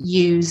 I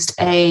used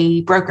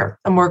a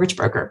mortgage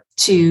broker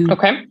to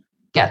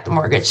get the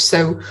mortgage.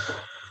 So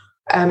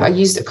I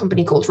used a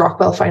company called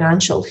Rockwell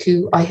Financial,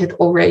 who I had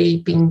already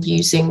been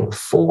using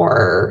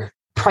for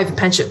private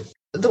pension.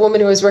 The woman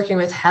who I was working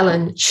with,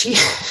 Helen, she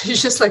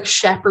just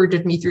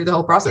shepherded me through the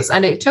whole process.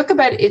 And it took it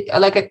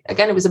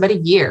was about a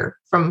year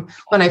from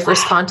when I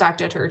first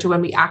contacted her to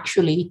when we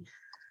actually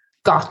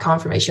got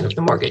confirmation of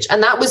the mortgage.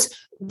 And that was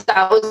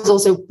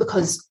also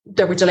because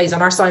there were delays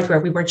on our side where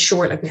we weren't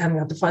sure, we hadn't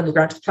got the final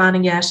grant of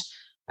planning yet.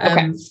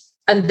 And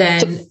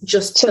then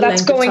so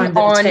that's going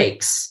on it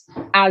takes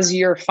as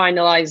you're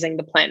finalizing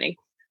the planning.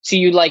 So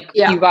you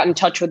you got in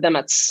touch with them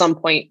at some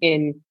point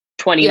in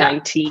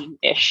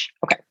 2019-ish.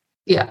 Okay.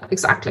 Yeah,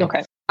 exactly.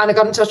 Okay. And I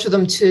got in touch with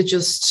them to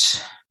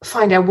just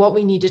find out what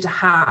we needed to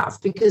have,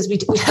 because we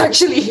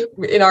actually,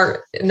 in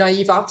our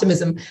naive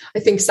optimism, I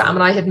think Sam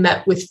and I had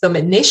met with them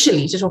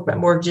initially to talk about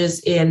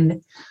mortgages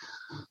in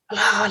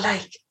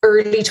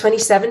early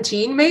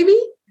 2017, maybe.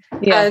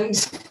 Yeah.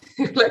 And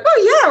we're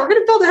we're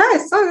going to build a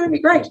house. Oh, that'd be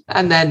great.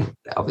 And then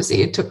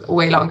obviously it took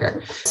way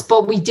longer.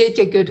 But we did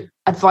get good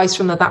advice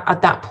from that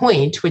at that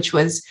point, which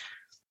was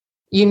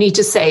you need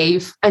to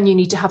save and you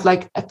need to have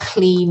a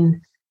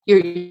clean,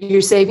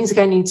 your savings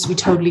account needs to be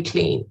totally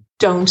clean.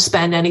 Don't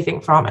spend anything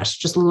from it.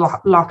 Just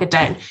lock it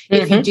down. Mm-hmm.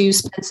 If you do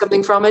spend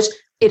something from it,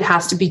 it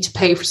has to be to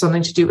pay for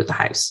something to do with the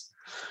house.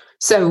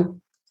 So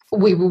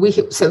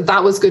so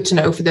that was good to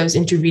know for those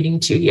intervening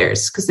 2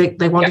 years, because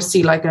they want to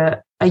see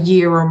a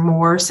year or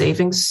more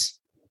savings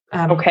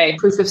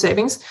proof of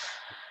savings.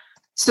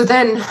 So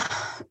then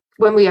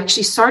when we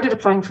actually started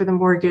applying for the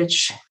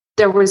mortgage,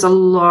 there was a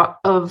lot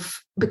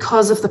of,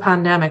 because of the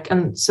pandemic,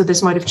 and so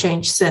this might have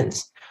changed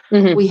since,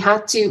 we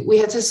had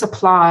to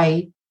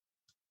supply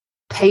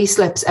pay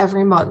slips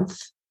every month,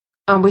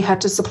 and we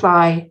had to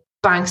supply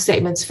bank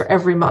statements for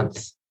every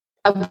month,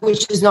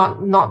 which is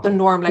not the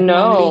norm. Like,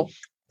 normally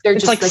they're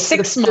it's just like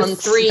 6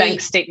 months bank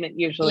statement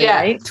usually,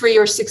 right? 3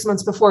 or 6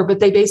 months before. But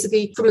they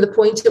basically, from the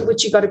point at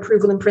which you got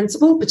approval in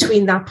principle,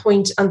 between that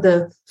point and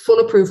the full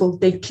approval,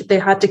 they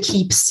had to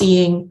keep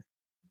seeing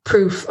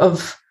proof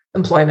of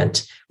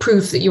employment,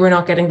 proof that you were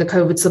not getting the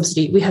COVID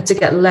subsidy. We had to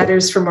get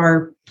letters from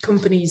our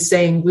companies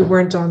saying we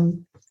weren't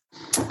on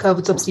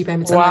COVID subsidy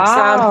payments.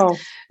 Wow. And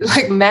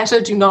like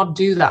Meta do not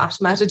do that.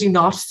 Meta do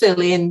not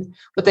fill in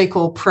what they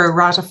call pro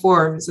rata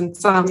forms. And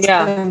Sam's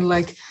kind of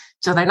like,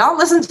 do they not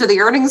listen to the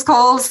earnings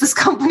calls? This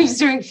company's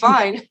doing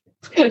fine.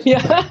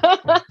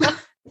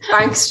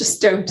 Banks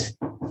just don't,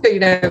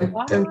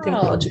 don't think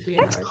logically.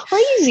 That's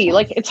crazy.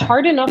 Like, it's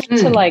hard enough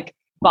to like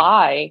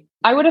buy.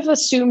 I would have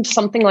assumed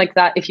something like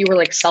that if you were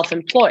like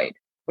self-employed,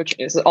 which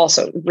is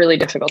also really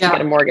difficult to get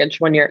a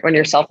mortgage when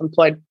you're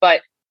self-employed.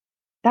 But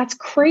that's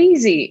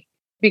crazy,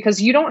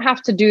 because you don't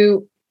have to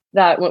do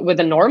that with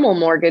a normal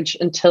mortgage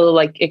until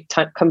like it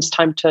comes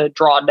time to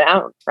draw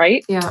down,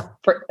 right? Yeah.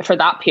 For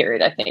that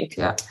period, I think.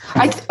 Yeah.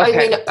 I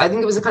mean, I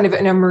think it was a kind of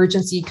an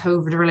emergency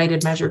COVID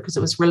related measure, because it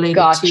was related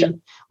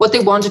to what they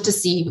wanted to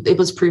see. It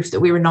was proof that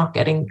we were not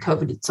getting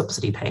COVID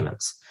subsidy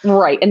payments.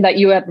 Right. And that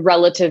you had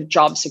relative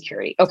job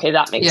security. Okay.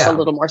 That makes a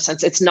little more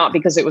sense. It's not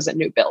because it was a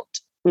new build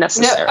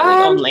necessarily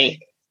only.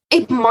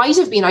 It might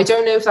have been. I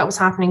don't know if that was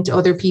happening to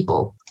other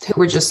people who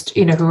were just,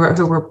 who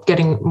were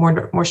getting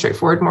more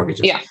straightforward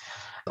mortgages. Yeah.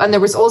 And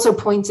there was also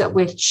points at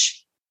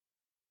which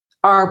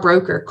our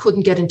broker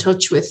couldn't get in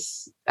touch with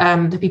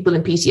the people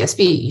in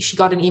PTSB. She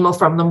got an email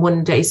from them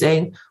one day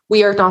saying,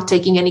 we are not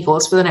taking any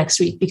calls for the next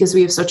week because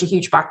we have such a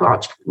huge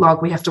backlog.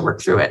 We have to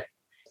work through it.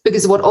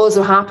 Because what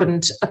also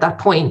happened at that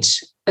point,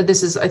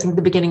 this is, I think,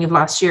 the beginning of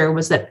last year,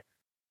 was that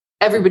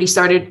everybody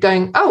started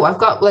going, oh,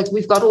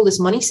 we've got all this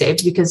money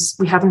saved because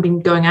we haven't been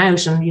going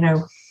out, and,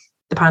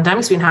 the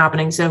pandemic's been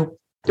happening. So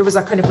there was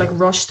that kind of like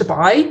rush to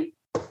buy.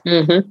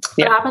 That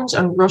happened,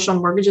 and rush on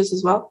mortgages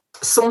as well.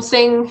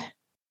 Something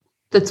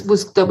that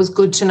was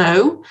good to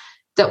know,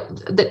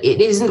 that it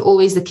isn't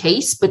always the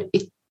case, but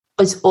it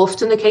is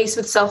often the case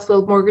with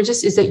self-build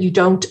mortgages, is that you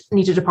don't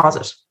need a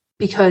deposit.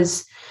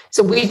 Because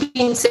so we've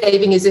been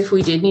saving as if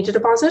we did need a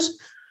deposit.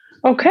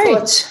 Okay.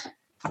 But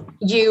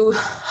you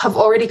have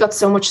already got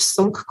so much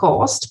sunk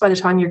cost by the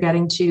time you're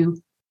getting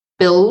to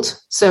build.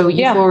 So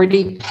you've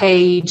already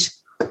paid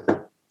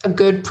a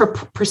good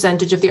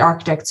percentage of the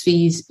architect's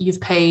fees.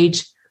 You've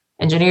paid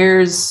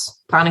engineers,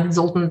 planning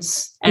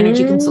consultants,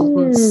 energy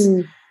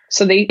consultants.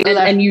 So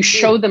and you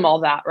show them all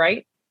that,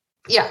 right?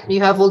 Yeah,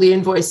 you have all the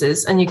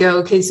invoices, and you go,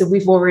 okay, so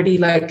we've already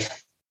like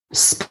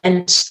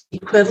spent the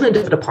equivalent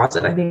of a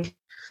deposit. I think.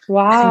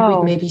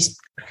 Wow. I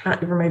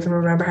can't even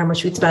remember how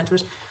much we'd spent,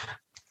 but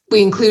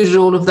we included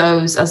all of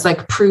those as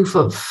like proof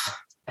of,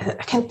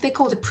 they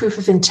called it proof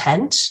of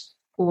intent,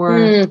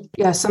 or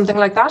something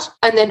like that.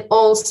 And then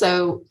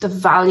also the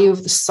value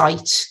of the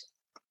site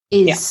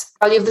is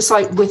value of the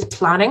site with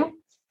planning,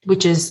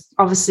 which is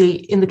obviously,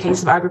 in the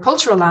case of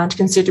agricultural land,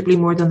 considerably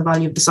more than the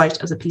value of the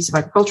site as a piece of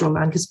agricultural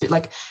land, because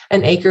like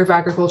an acre of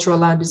agricultural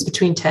land is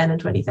between 10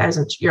 and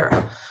 20,000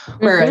 euro.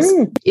 Whereas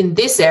in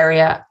this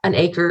area, an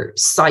acre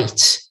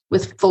site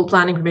with full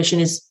planning permission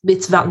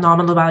its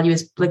nominal value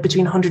is like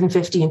between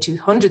 150 and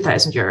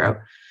 200,000 euro.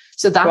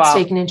 So that's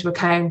taken into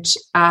account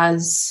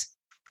as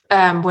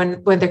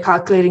when they're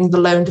calculating the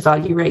loan to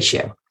value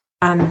ratio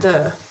and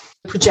the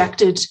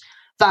projected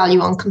value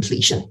on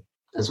completion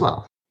as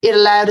well. It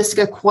allowed us to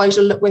get quite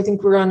a lot. I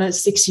think we're on a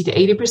 60 to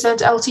 80%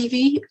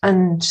 LTV,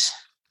 and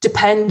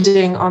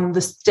depending on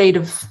the state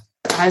of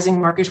the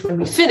housing market when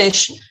we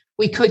finish,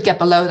 we could get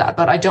below that,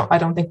 but I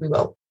don't think we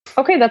will.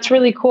 Okay, that's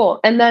really cool.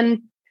 And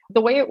then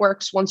the way it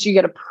works, once you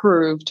get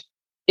approved,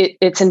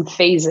 it's in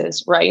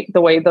phases, right? The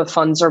way the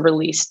funds are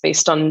released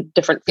based on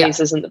different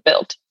phases in the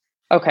build.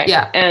 Okay.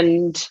 Yeah.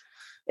 And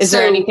is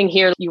there anything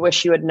here you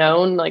wish you had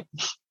known? Like,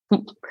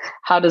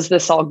 how does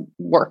this all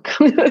work?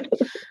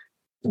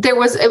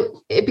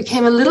 It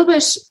became a little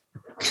bit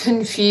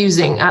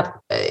confusing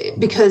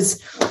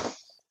because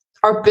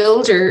our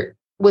builder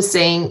was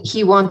saying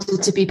he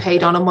wanted to be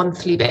paid on a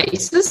monthly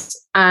basis,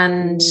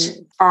 and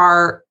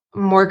our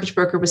mortgage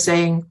broker was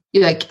saying,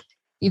 like,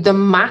 the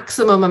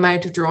maximum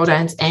amount of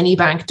drawdowns any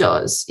bank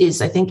does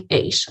is, I think,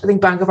 8. I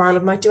think Bank of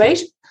Ireland might do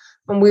 8.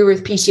 And we were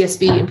with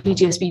PTSB, and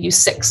PTSB do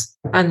 6.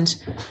 And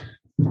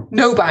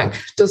no bank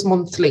does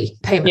monthly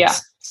payments. Yeah.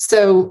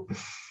 So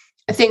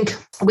I think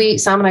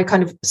Sam and I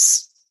kind of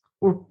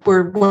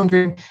were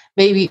wondering,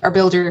 maybe our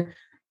builder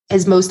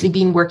has mostly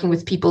been working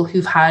with people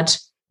who've had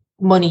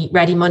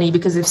ready money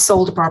because they've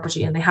sold a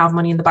property and they have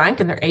money in the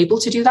bank and they're able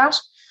to do that.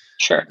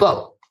 Sure.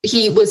 But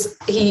he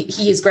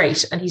is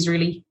great, and he's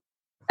really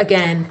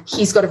again,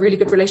 he's got a really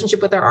good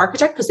relationship with our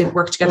architect because they've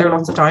worked together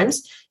lots of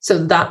times. So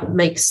that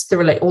makes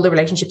all the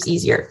relationships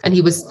easier. And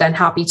he was then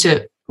happy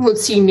to,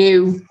 once he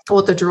knew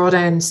what the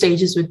drawdown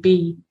stages would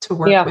be, to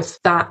work with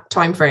that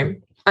time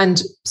frame.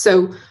 And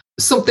so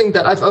something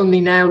that I've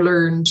only now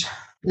learned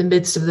in the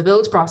midst of the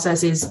build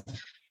process is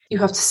you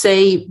have to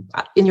say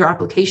in your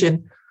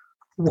application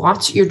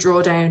what your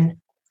drawdown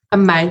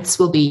amounts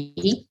will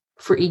be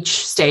for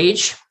each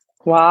stage.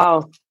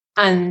 Wow.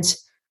 And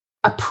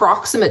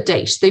approximate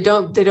date. They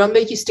don't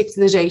make you stick to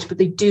the date, but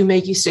they do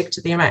make you stick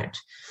to the amount.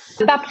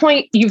 At that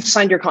point, you've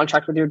signed your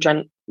contract with your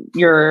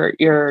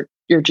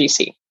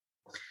GC.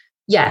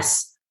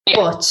 Yes,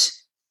 but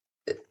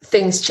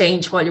things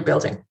change while you're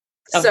building.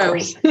 So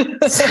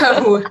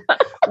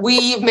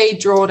we made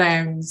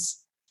drawdowns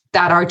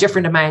that are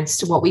different amounts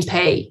to what we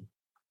pay.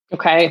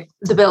 Okay.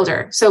 The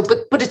builder. So,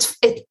 but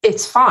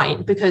it's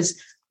fine because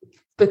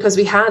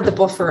we had the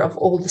buffer of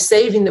all the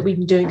saving that we've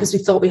been doing because we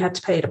thought we had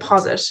to pay a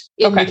deposit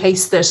in the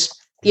case that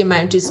the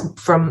amount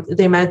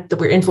that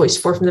we're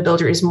invoiced for from the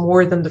builder is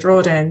more than the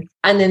drawdown.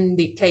 And in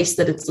the case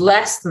that it's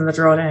less than the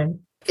drawdown,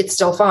 it's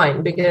still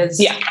fine because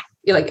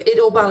it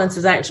all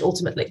balances out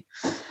ultimately.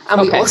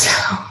 And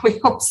we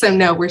also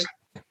know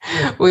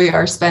we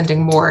are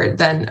spending more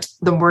than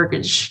the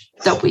mortgage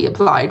that we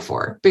applied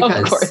for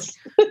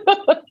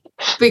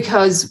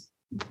because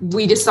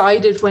we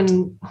decided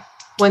when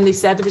they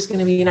said there was going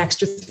to be an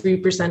extra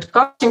 3%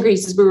 cost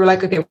increases, we were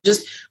like, okay,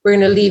 we're going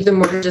to leave the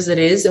mortgage as it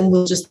is and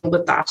we'll just deal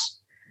with that.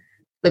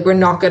 Like, we're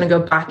not going to go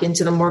back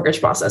into the mortgage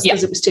process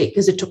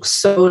because it took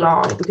so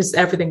long because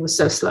everything was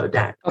so slowed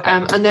down. Okay.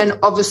 And then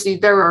obviously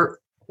there are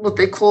what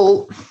they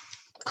call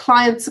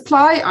client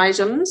supply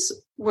items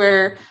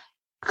where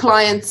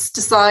clients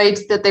decide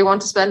that they want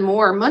to spend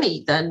more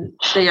money than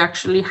they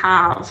actually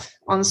have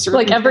on certain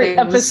like every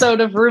things.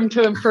 Episode of Room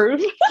to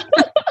Improve.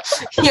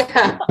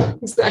 Yeah,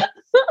 exactly.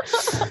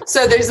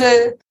 So there's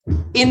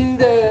in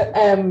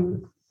the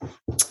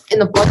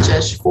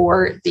budget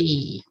for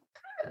the,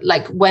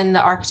 like, when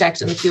the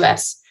architect and the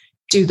QS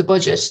do the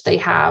budget, they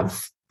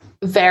have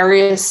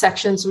various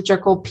sections which are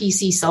called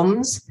PC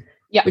sums,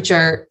 which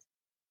are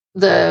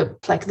the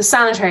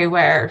sanitary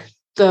ware,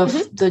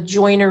 the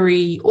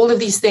joinery, all of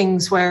these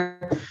things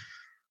where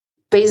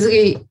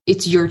basically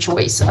it's your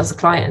choice as a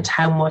client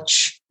how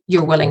much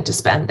you're willing to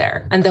spend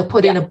there. And they'll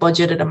put in a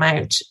budgeted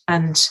amount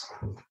and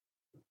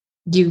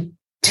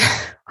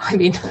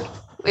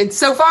and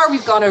so far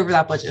we've gone over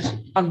that budget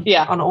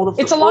on all of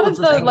it's a lot of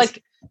the things.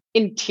 Like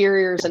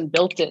interiors and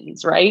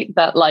built-ins, right?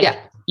 That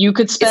you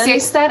could spend,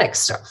 it's the aesthetic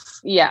stuff.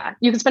 Yeah,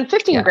 you could spend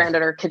 15 grand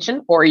at our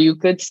kitchen, or you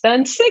could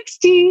spend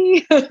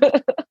 60.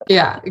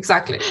 Yeah,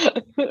 exactly.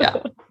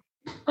 Yeah,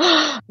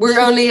 we're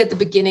only at the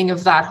beginning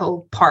of that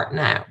whole part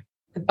now.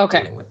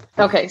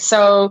 Okay,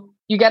 so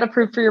you get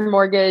approved for your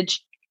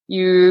mortgage.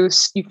 You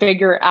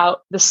figure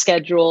out the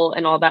schedule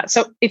and all that.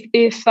 So if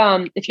you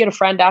had a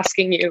friend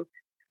asking you,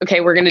 okay,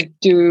 we're going to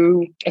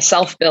do a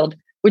self build,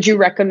 would you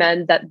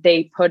recommend that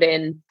they put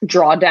in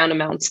drawdown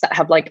amounts that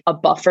have like a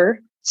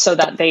buffer so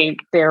that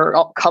they're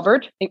all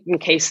covered in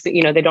case that,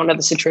 they don't have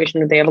the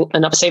situation or they have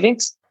enough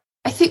savings?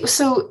 I think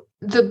so.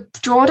 The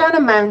drawdown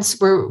amounts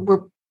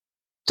were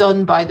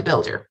done by the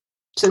builder.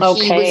 So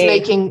he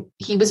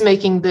was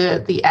making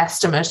the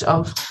estimate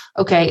of,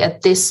 okay,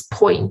 at this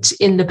point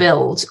in the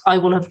build, I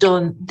will have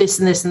done this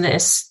and this and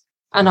this,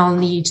 and I'll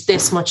need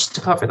this much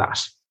to cover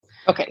that.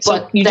 Okay,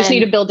 so you just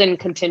need to build in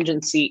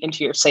contingency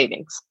into your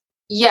savings.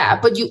 Yeah,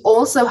 but you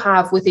also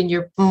have within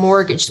your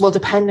mortgage, well,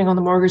 depending on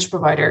the mortgage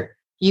provider,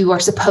 you are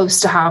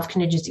supposed to have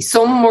contingency.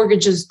 Some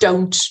mortgages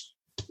don't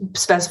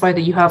specify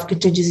that you have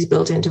contingency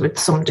built into it.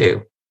 Some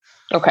do.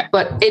 Okay.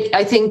 But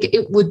I think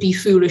it would be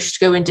foolish to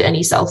go into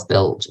any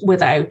self-build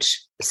without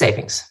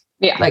savings.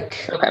 Yeah.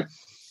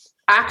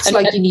 Act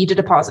like you need a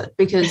deposit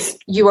because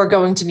you are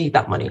going to need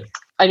that money.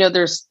 I know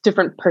there's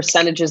different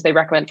percentages they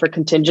recommend for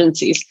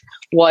contingencies.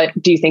 What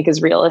do you think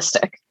is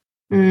realistic?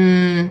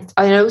 I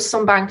know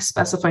some banks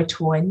specify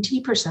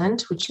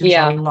 20%, which is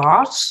a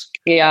lot.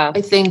 Yeah.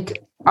 I think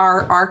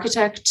our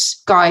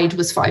architect guide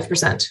was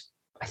 5%,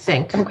 I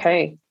think.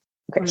 Okay.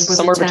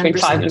 Somewhere between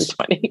 5 and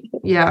 20.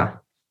 Yeah.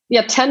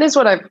 Yeah, 10 is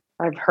what I've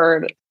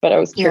heard, but I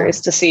was curious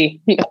to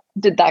see,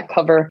 did that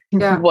cover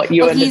what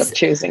you ended up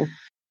choosing?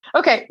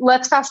 Okay,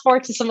 let's fast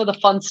forward to some of the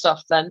fun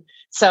stuff then.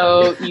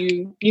 So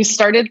you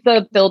started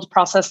the build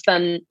process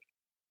then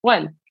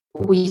when?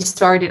 We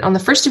started on the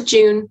 1st of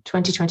June,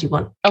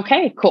 2021.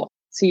 Okay, cool.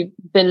 So you've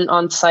been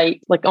on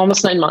site like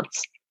almost 9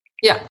 months.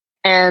 Yeah.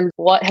 And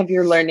what have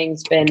your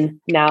learnings been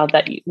now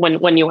that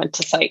when you went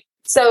to site?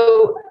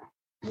 So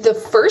the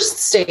first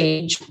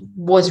stage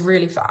was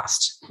really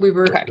fast. We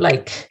were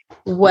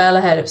well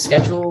ahead of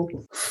schedule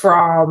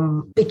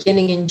from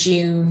beginning in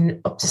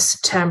June up to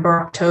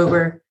September,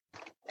 October.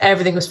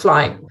 Everything was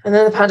flying. And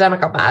then the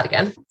pandemic got mad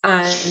again.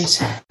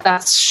 And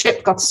that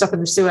ship got stuck in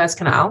the Suez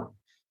Canal.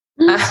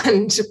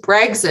 And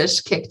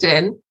Brexit kicked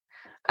in.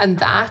 And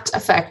that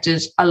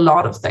affected a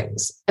lot of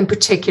things, in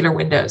particular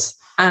windows.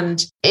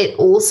 And it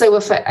also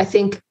I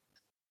think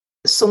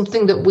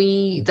something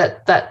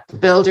that that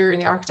builder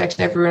and the architect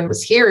and everyone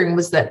was hearing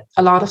was that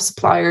a lot of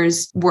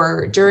suppliers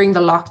were, during the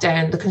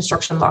lockdown, the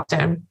construction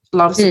lockdown, a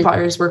lot of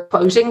suppliers were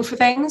quoting for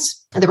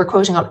things, and they were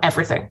quoting on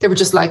everything. They were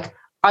just like,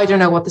 I don't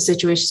know what the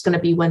situation is going to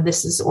be when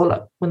this is all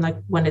up,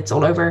 when it's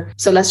all over.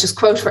 So let's just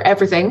quote for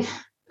everything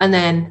and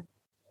then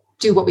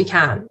do what we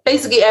can.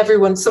 Basically,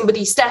 everyone,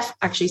 Steph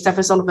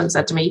O'Sullivan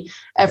said to me,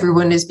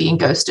 everyone is being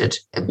ghosted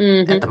at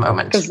the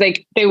moment. Because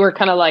they were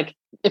kind of like,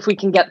 if we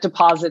can get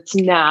deposits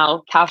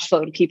now, cash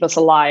flow to keep us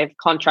alive,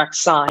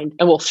 contracts signed,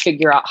 and we'll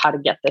figure out how to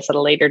get this at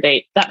a later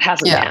date. That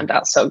hasn't panned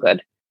out so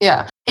good.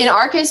 Yeah. In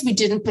our case, we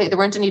didn't pay. There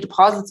weren't any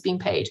deposits being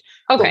paid.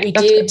 Okay.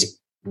 But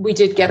we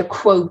did get a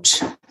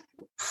quote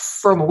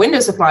from a window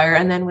supplier.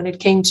 And then when it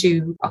came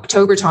to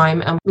October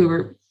time and we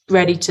were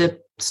ready to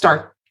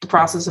start the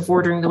process of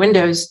ordering the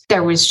windows,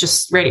 there was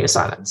just radio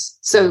silence.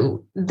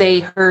 So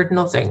they heard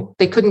nothing.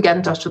 They couldn't get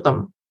in touch with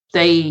them.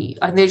 They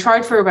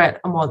tried for about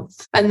a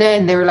month, and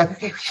then they were like,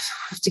 okay, we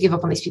have to give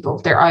up on these people.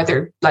 They're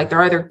either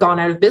gone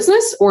out of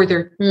business or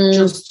they're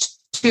just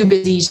too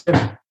busy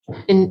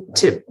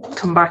to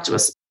come back to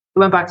us. We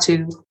went back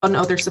to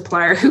another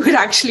supplier who would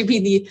actually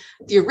be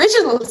the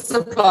original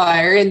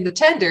supplier in the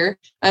tender,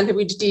 and who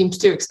we deemed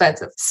too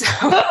expensive. So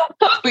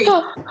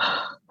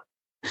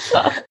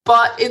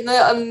but in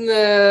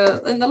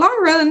the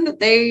long run,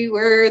 they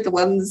were the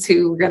ones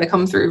who were going to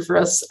come through for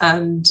us,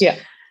 and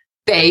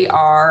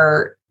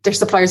they're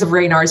suppliers of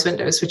Raynar's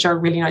windows, which are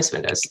really nice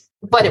windows.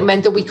 But it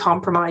meant that we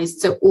compromised.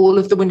 So all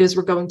of the windows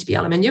were going to be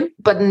aluminium,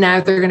 but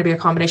now they're going to be a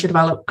combination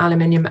of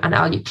aluminium and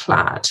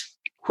alu-clad,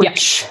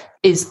 which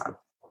is,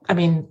 I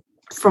mean,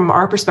 from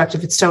our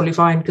perspective, it's totally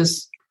fine,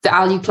 because the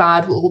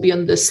alu-clad will be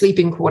on the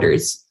sleeping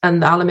quarters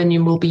and the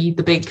aluminium will be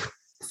the big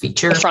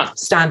feature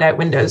standout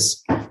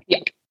windows. Yeah.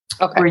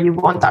 Okay. Where you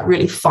want that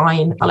really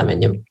fine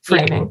aluminium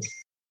framing. Yeah.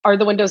 Are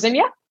the windows in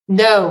yet?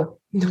 No,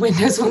 the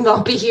windows will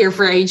not be here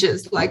for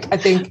ages. Like I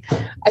think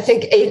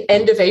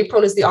end of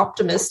April is the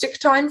optimistic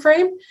time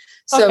frame.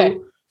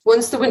 So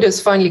once the windows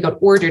finally got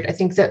ordered, I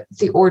think that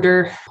the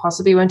order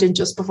possibly went in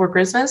just before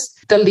Christmas.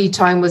 The lead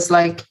time was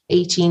like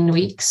 18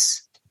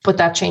 weeks, but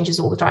that changes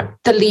all the time.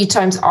 The lead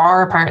times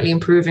are apparently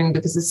improving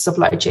because the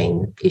supply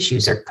chain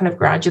issues are kind of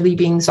gradually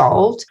being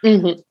solved.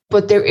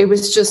 But it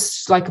was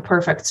just like a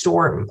perfect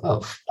storm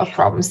of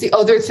problems. The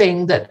other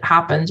thing that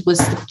happened was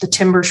the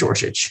timber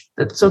shortage,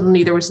 that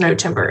suddenly there was no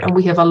timber, and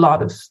we have a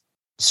lot of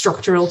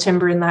structural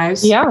timber in the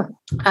house. Yeah.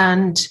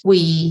 And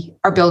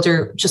our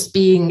builder, just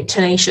being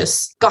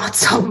tenacious, got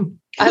some.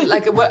 At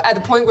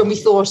the point when we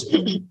thought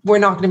we're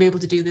not going to be able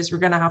to do this, we're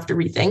going to have to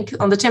rethink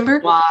on the timber.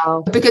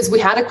 Wow. Because we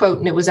had a quote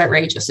and it was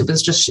outrageous. It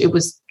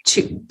was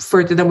too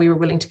further than we were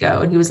willing to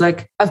go. And he was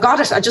like, I've got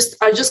it. I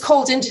just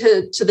called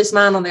into this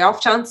man on the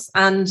off chance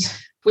and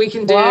we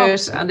can do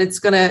it. And it's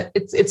going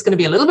to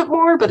be a little bit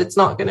more, but it's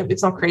not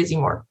crazy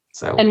more.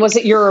 So. And was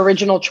it your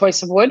original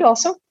choice of wood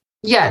also?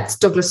 Yeah, it's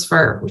Douglas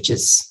fir, which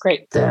is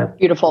great.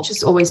 Beautiful. Which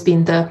has always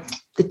been the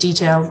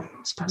detail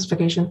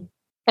specification.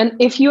 And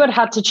if you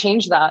had to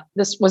change that,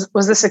 was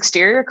this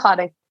exterior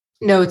cladding?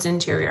 No, it's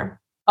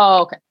interior.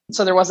 Oh, okay.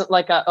 So there wasn't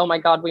like oh my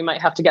God, we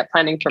might have to get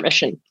planning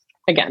permission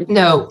again.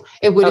 No,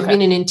 it would have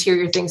been an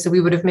interior thing. So we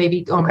would have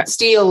maybe gone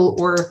steel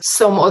or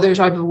some other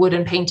type of wood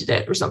and painted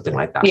it or something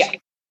like that. Yeah.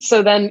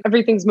 So then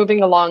everything's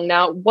moving along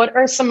now. What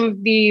are some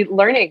of the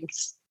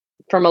learnings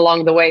from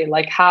along the way?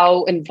 Like,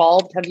 how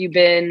involved have you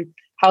been?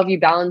 How have you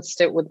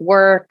balanced it with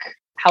work?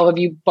 How have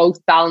you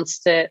both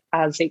balanced it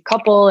as a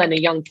couple and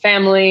a young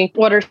family?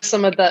 What are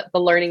some of the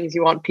learnings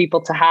you want people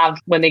to have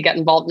when they get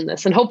involved in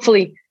this? And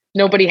hopefully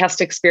nobody has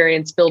to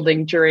experience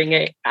building during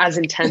a as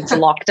intense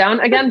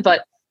lockdown again,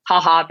 but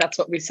that's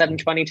what we said in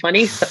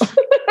 2020. So.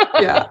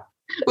 Yeah.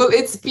 Well,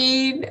 it's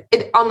been,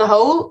 on the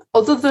whole,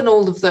 other than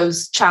all of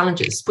those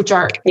challenges, which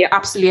are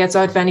absolutely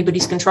outside of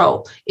anybody's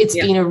control, it's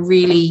been a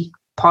really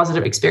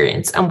positive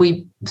experience.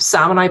 And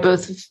Sam and I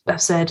both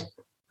have said,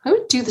 I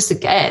would do this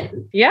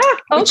again. Yeah.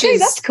 Okay.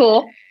 That's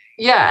cool.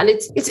 Yeah. And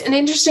it's an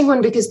interesting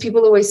one because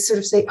people always sort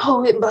of say,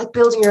 oh, like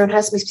building your own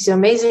house must be so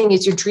amazing.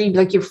 It's your dream,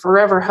 like your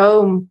forever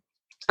home.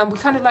 And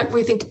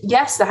we think,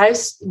 yes, the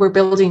house we're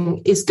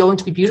building is going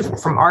to be beautiful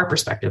from our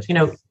perspective. You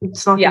know,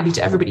 it's not going to be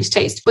to everybody's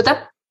taste,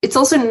 but it's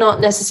also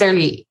not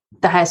necessarily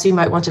the house you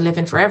might want to live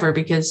in forever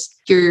because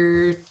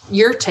your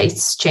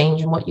tastes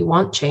change and what you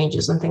want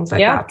changes and things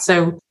like that.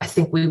 So I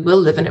think we will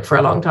live in it for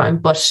a long time,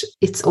 but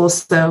it's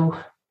also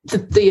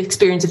the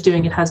experience of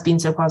doing it has been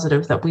so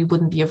positive that we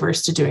wouldn't be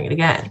averse to doing it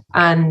again.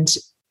 And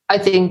I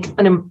think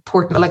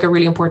a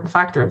really important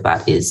factor of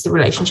that is the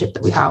relationship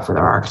that we have with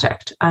our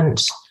architect, and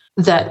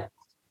that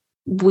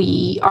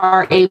we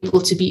are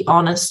able to be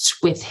honest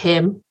with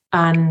him.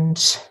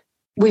 And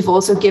we've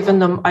also given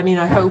them, I mean,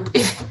 I hope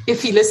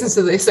if he listens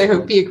to this, I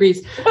hope he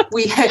agrees.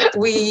 We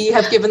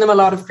have given them a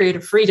lot of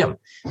creative freedom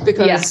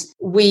because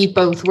we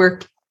both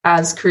work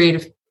as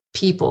creative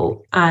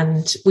people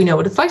and we know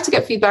what it's like to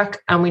get feedback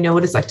and we know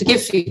what it's like to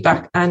give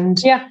feedback. And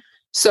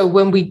so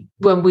when we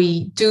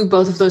do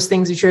both of those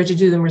things, we try to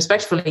do them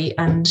respectfully.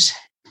 And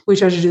we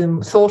try to do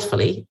them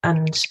thoughtfully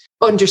and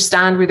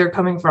understand where they're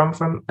coming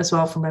from as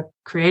well from a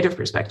creative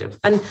perspective.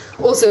 And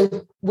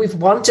also we've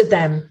wanted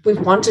them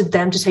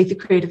to take the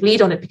creative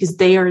lead on it because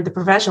they are the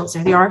professionals,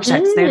 they're the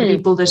architects, they're the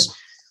people that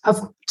have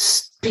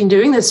been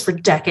doing this for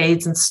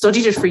decades and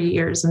studied it for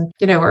years and,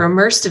 you know, are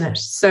immersed in it.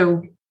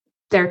 So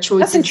their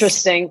choices. That's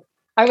interesting.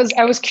 I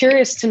was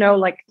curious to know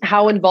like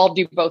how involved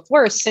you both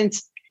were,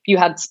 since you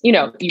had, you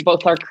know, you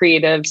both are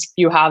creatives,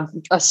 you have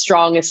a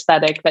strong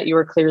aesthetic that you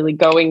were clearly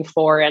going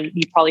for, and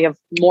you probably have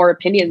more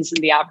opinions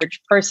than the average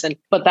person,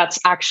 but that's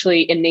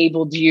actually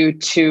enabled you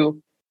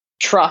to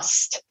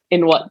trust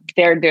in what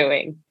they're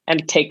doing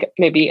and take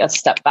maybe a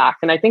step back.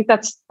 And I think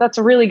that's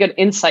a really good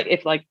insight.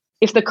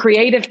 If the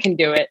creative can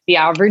do it, the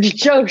average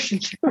Joe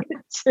should do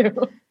it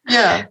too.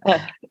 Yeah.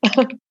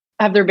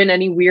 Have there been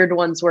any weird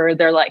ones where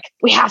they're like,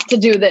 we have to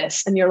do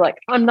this? And you're like,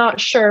 I'm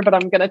not sure, but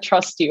I'm going to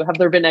trust you. Have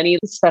there been any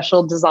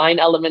special design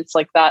elements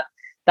like that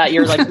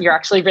you're like, you're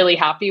actually really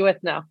happy with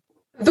now?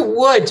 The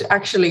wood,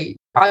 actually,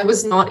 I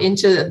was not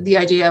into the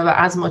idea of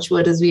as much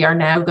wood as we are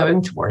now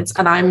going towards.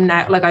 And I'm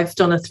now like, I've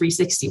done a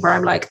 360 where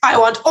I'm like, I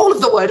want all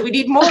of the wood. We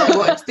need more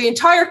wood. The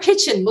entire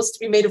kitchen must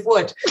be made of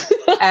wood.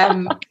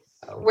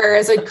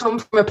 Whereas I'd come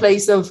from a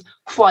place of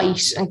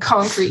white and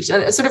concrete,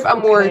 and sort of a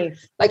more,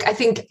 like, I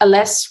think a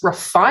less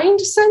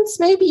refined sense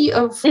maybe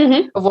of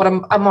what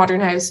a modern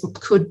house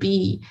could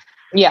be.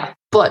 Yeah.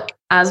 But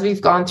as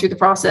we've gone through the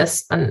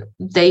process and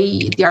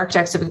the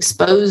architects have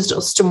exposed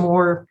us to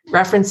more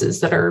references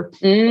that are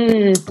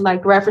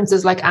like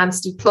references like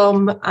Anstey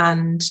Plum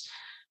and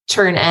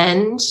Turn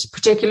End,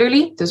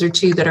 particularly. Those are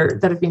two that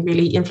have been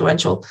really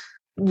influential.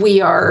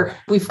 We've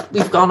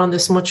gone on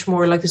this much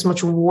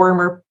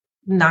warmer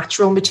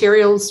natural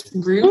materials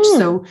route.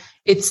 So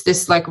it's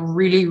this like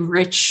really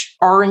rich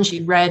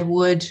orangey red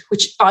wood,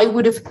 which I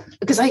would have,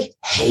 because I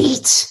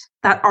hate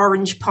that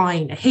orange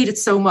pine. I hate it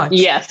so much.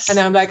 Yes. And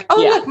I'm like,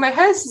 look, my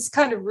house is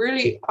kind of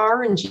really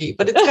orangey,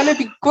 but it's going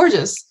to be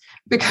gorgeous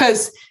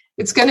because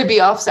it's going to be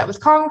offset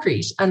with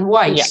concrete and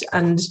white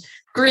and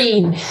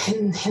green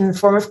in the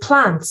form of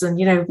plants and,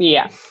 you know,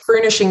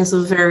 furnishings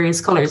of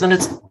various colors. And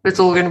it's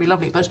all going to be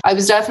lovely. But I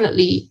was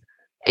definitely,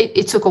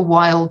 it took a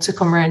while to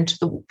come around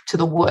to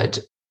the wood,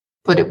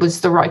 but it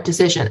was the right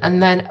decision.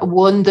 And then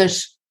one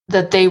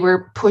that they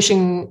were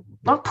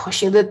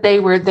that they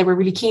were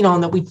really keen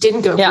on that we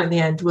didn't go for in the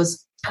end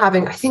was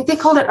having, I think they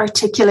call it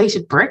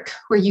articulated brick,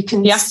 where you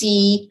can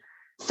see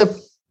the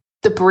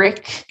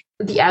brick,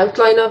 the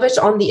outline of it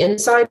on the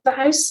inside of the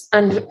house.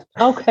 And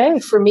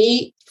for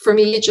me,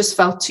 it just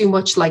felt too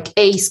much like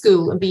A,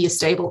 school, and B, a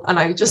stable. And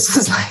I just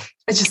was like,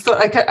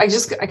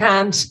 I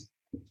can't,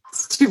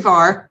 it's too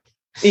far.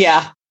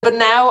 Yeah. But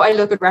now I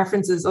look at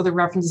other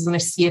references, and I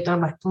see it, and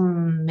I'm like,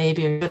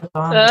 maybe I should have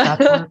gone with that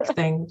work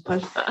thing.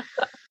 But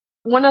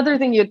one other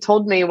thing you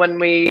told me when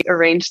we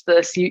arranged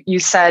this, you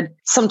said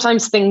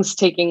sometimes things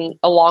taking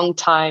a long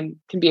time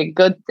can be a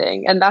good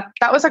thing. And that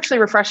was actually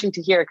refreshing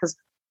to hear, because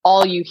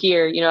all you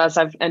hear, you know, as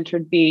I've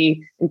entered the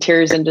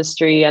interiors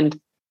industry and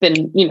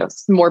been, you know,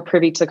 more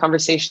privy to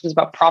conversations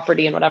about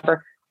property and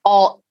whatever,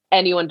 all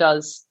anyone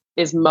does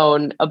is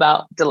moan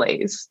about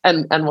delays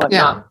and whatnot.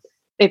 Yeah.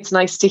 It's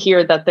nice to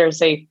hear that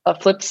there's a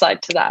flip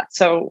side to that.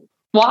 So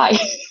why?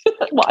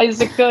 Why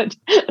is it good?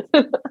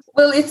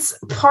 Well, it's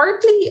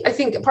partly, I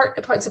think,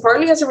 it's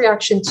partly as a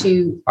reaction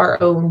to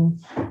our own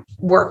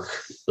work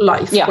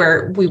life,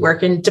 where we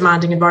work in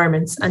demanding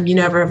environments and you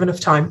never have enough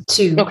time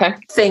to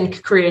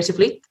think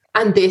creatively.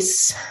 And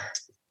this,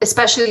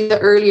 especially the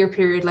earlier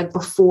period, like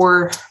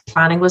before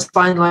planning was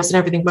finalized and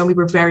everything, when we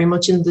were very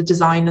much in the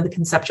design and the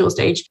conceptual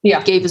stage,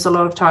 it gave us a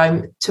lot of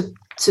time to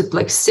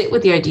like sit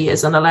with the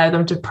ideas and allow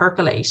them to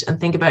percolate and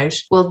think about,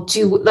 well,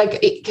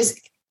 because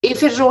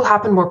if it had all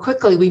happened more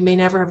quickly, we may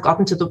never have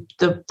gotten to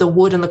the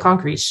wood and the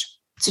concrete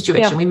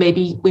situation. We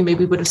maybe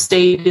would have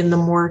stayed in the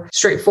more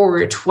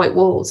straightforward white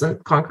walls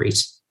and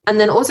concrete. And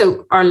then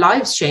also our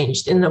lives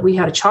changed in that we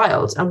had a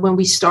child. And when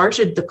we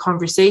started the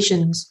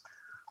conversations,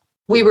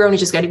 we were only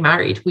just getting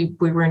married. We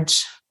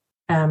weren't.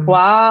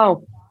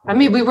 Wow. I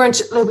mean, we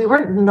weren't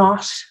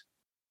not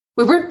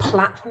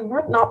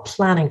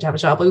planning to have a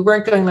child, but we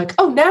weren't going like,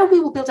 oh, now we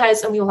will build a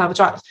house and we will have a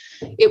child.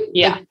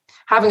 Like,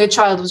 having a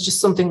child was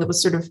just something that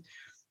was sort of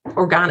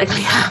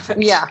organically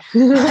happened. Yeah.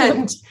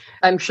 And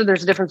I'm sure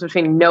there's a difference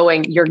between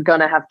knowing you're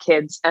going to have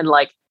kids and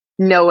like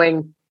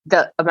knowing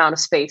the amount of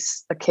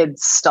space a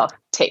kid's stuff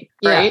takes,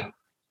 right?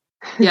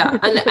 Yeah.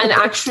 And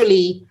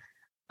actually,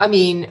 I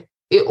mean,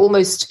 it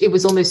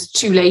was almost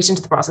too late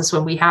into the process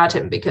when we had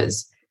him,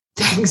 because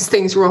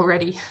things were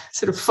already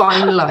sort of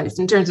finalized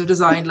in terms of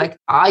design. Like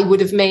I would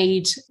have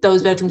made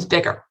those bedrooms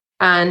bigger.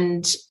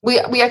 And we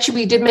made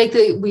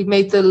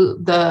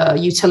the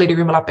utility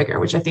room a lot bigger,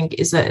 which I think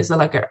is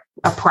a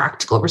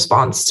practical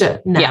response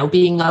to now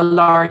being a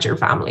larger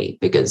family,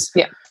 because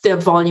the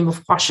volume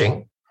of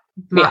washing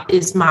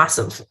is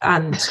massive,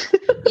 and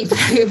even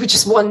with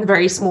just one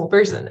very small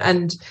person.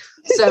 And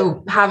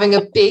so having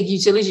a big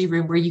utility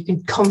room where you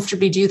can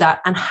comfortably do that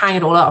and hang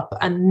it all up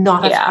and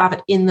not have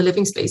it in the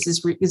living space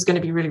is going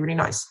to be really, really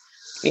nice.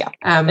 Yeah.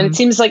 And it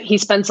seems like he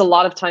spends a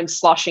lot of time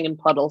sloshing in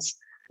puddles.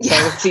 So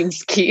it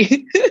seems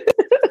key.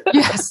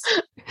 Yes.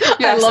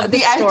 I love the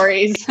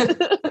stories.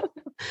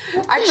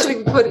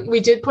 Actually, we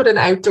did put an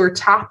outdoor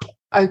tap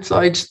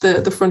outside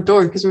the front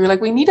door because we were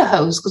like, we need a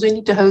hose because we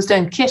need to hose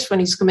down Kit when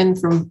he's come in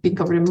from being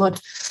covered in mud.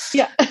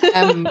 Yeah.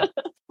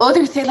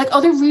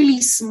 Other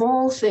really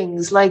small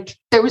things, like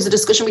there was a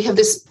discussion. We have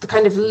the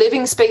kind of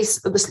living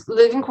space, the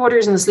living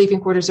quarters and the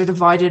sleeping quarters are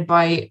divided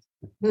by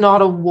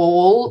not a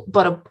wall,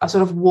 but a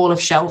sort of wall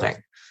of shelving.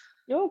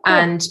 Oh, cool.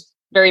 And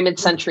very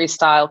mid-century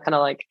style, kind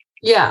of like.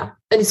 Yeah.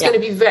 And it's going to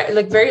be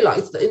very long.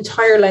 It's the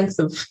entire length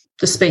of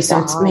the space. So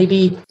it's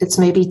maybe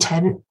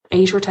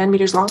 8 or 10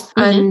 meters long.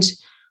 Mm-hmm. And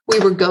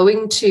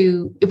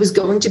it was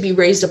going to be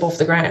raised up off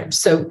the ground.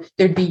 So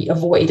there'd be a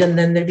void and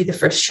then there'd be the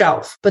first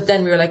shelf. But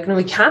then we were like, no,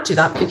 we can't do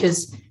that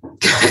because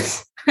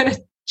when a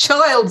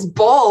child's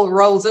ball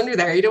rolls under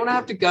there, you don't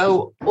have to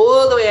go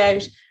all the way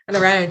out and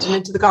around and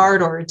into the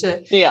corridor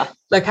to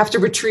have to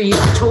retrieve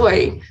the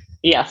toy.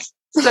 Yes.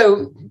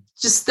 So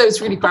just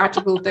those really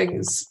practical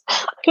things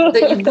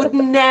that you would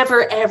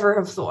never, ever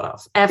have thought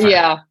of, ever.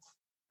 Yeah.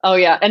 Oh,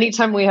 yeah.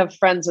 Anytime we have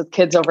friends with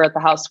kids over at the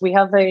house, we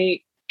have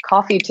a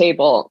coffee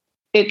table.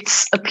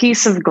 It's a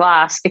piece of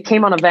glass. It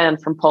came on a van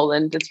from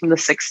Poland. It's from the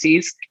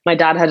 60s. My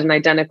dad had an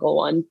identical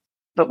one,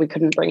 but we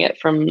couldn't bring it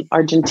from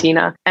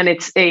Argentina. And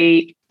it's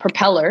a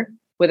propeller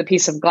with a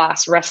piece of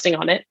glass resting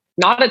on it,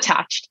 not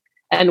attached.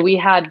 And we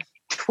had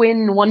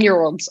twin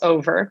 1-year-olds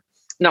over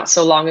not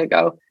so long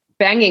ago,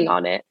 banging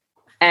on it.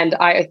 And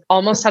I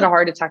almost had a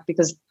heart attack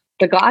because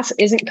the glass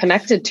isn't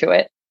connected to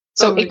it.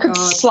 So it could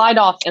slide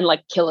off and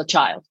like kill a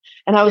child.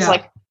 And I was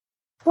like,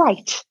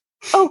 right.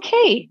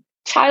 Okay.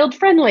 Child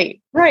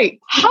friendly. Right.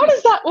 How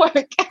does that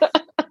work?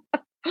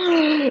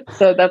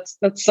 So that's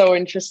so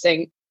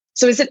interesting.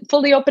 So is it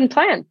fully open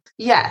plan?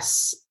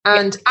 Yes.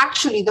 And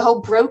actually the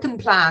whole broken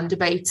plan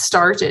debate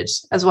started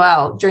as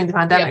well during the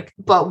pandemic,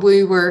 but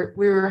we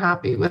were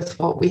happy with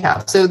what we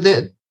have. So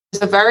there's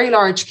a very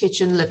large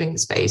kitchen living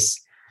space.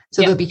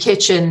 So there'll be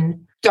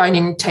kitchen,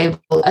 dining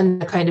table,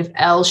 and a kind of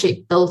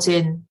L-shaped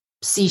built-in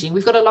seating.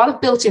 We've got a lot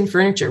of built-in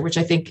furniture, which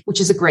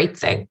is a great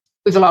thing.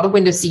 We've a lot of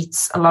window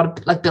seats, a lot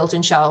of like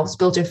built-in shelves,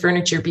 built-in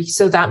furniture.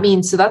 So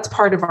that's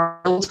part of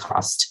our build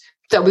cost,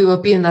 that we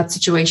won't be in that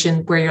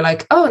situation where you're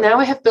like, oh, now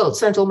I have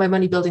spent all my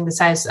money building this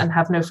house and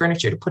have no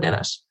furniture to put in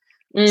it.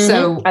 Mm-hmm.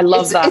 So I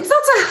love that. That's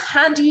a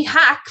handy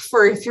hack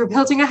for if you're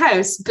building a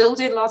house, build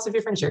in lots of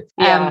your furniture.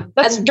 Yeah,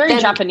 that's very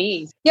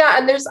Japanese. Yeah,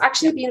 and there's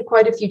actually been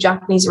quite a few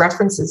Japanese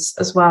references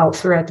as well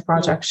throughout the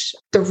project.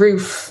 The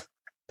roof,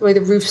 the way the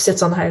roof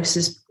sits on the house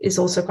is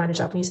also kind of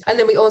Japanese. And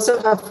then we have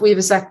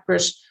a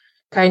separate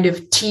kind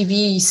of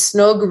TV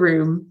snug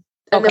room.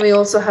 And then we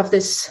also have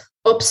this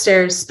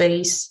upstairs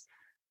space,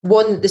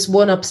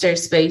 one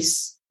upstairs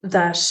space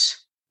that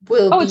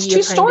will be it's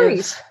 2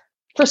 stories.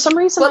 For some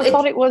reason, I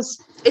thought it was.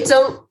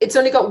 It's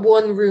only got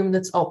one room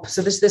that's up.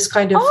 So there's this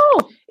kind of.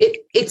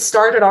 It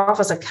started off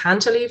as a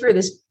cantilever.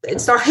 It's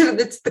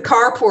the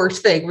carport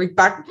thing. We're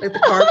back like the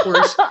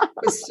carport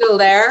was still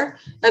there,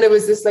 and it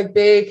was this like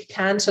big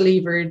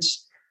cantilevered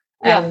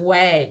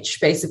wedge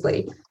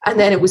basically. And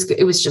then it was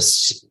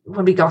just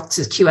when we got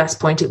to QS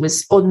Point, it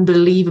was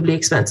unbelievably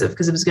expensive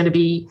because it was going to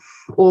be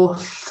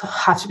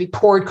have to be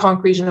poured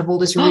concrete and have all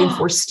this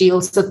reinforced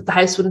steel so that the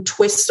house wouldn't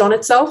twist on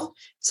itself.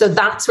 So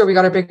that's where we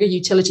got our bigger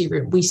utility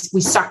room. We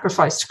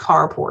sacrificed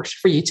carport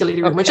for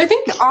utility room, which I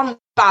think on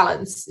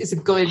balance is a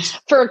good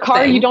for a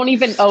car thing you don't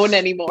even own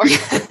anymore.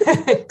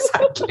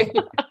 Exactly.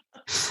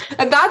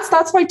 And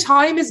that's why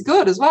time is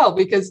good as well,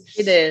 because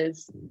it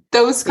is.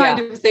 Those kind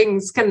of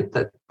things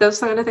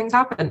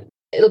happen.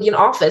 It'll be an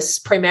office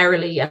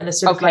primarily and a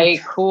sort of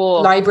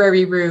cool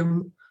library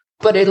room,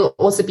 but it'll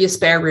also be a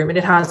spare room, and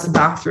it has a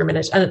bathroom in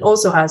it. And it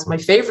also has my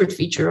favorite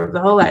feature of the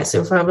whole house.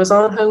 So if I was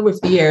on Home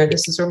of the Year,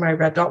 this is where my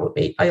red dot would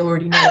be. I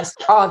already know this.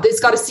 It's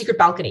got a secret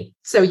balcony.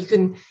 So you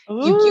can,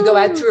 you go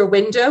out through a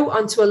window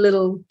onto a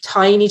little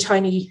tiny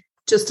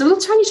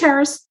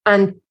terrace.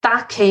 And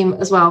that came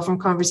as well from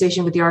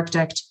conversation with the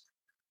architect,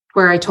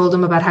 where I told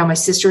him about how my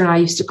sister and I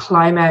used to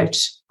climb out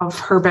of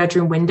her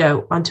bedroom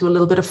window onto a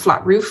little bit of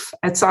flat roof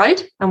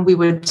outside. And we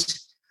would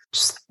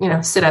just,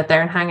 sit out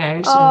there and hang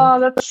out. Oh,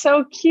 that's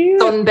so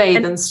cute.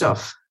 Sunbathe and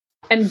stuff.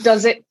 And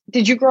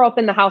did you grow up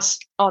in the house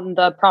on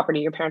the property,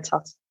 your parents'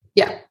 house?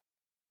 Yeah.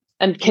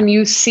 And can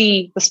you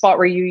see the spot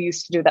where you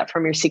used to do that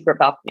from your secret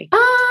balcony?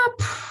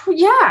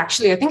 Yeah,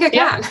 actually, I think I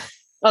can.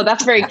 Oh,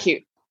 that's very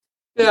cute.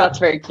 Yeah. That's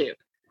very cute.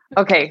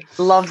 Okay.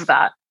 Love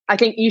that. I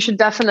think you should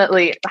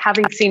definitely,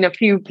 having seen a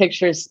few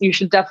pictures, you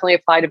should definitely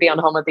apply to be on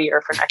Home of the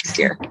Year for next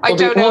year. I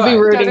don't know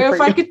if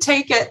I could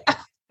take it.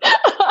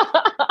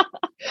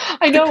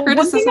 I know.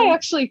 One thing I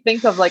actually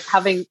think of, like,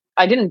 I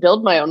didn't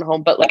build my own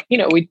home, but like,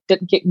 we did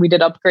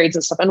upgrades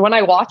and stuff. And when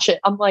I watch it,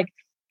 I'm like,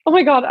 oh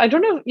my God, I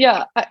don't know.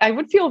 Yeah. I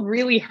would feel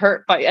really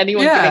hurt by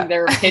anyone giving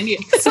their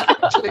opinions.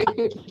 Exactly.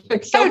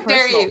 So how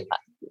dare you?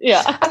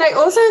 Yeah. And I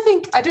also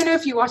think, I don't know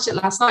if you watched it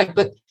last night,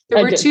 but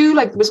There were two,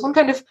 like there was one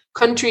kind of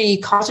country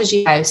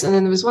cottagey house, and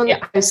then there was one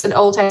house, an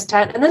old house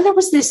town, and then there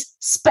was this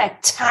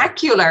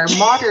spectacular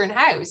modern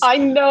house. I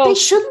know. They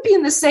shouldn't be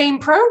in the same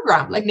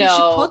program. Like they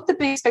should put the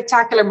big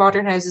spectacular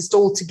modern houses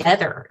all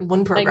together in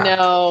one program. I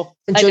know.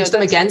 And judge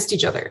them against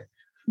each other.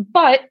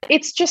 But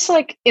it's just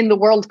like in the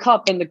World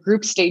Cup, in the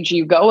group stage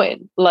you go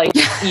in, like,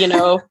 you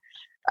know,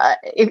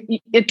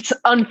 it's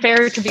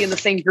unfair to be in the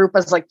same group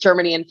as like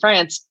Germany and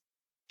France,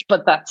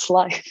 but that's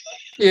life.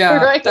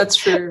 Yeah, right? That's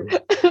true.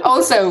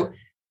 Also,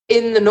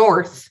 in the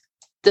north,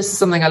 this is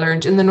something I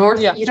learned. In the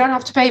north, you don't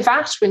have to pay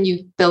VAT when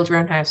you build your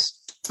own house,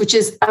 which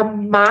is a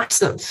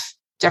massive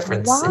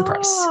difference in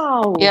price.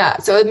 Yeah,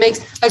 so it makes,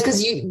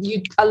 because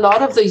you a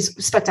lot of these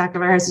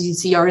spectacular houses you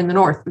see are in the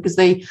north because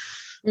they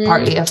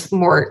partly have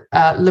more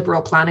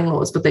liberal planning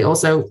laws, but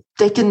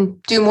they can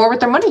do more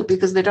with their money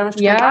because they don't have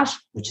to pay VAT,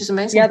 which is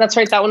amazing. Yeah, that's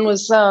right. That one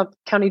was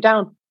County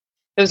Down.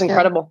 It was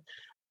incredible.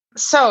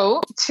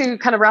 So to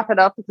kind of wrap it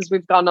up, because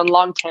we've gone on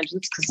long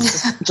tangents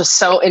because it's just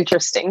so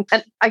interesting.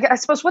 And I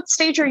suppose, what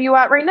stage are you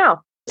at right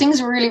now?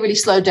 Things really, really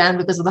slowed down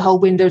because of the whole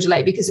window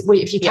delay. Because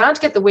if you can't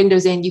get the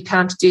windows in, you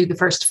can't do the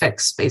first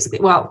fix, basically.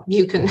 Well,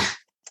 you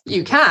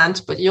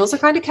can't, but you also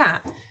kind of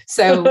can't.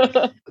 So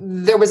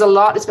there was a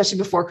lot, especially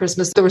before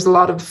Christmas, there was a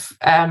lot of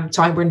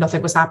time where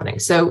nothing was happening.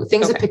 So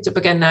things have picked up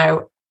again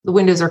now. The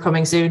windows are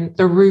coming soon.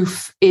 The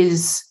roof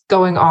is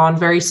going on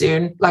very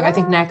soon. Like I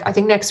think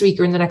next week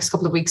or in the next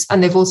couple of weeks.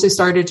 And they've also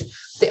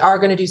they are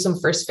going to do some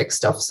first fix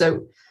stuff.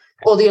 So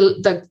all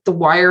the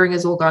wiring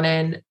has all gone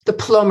in. The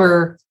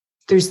plumber,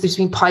 there's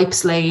been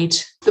pipes laid.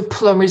 The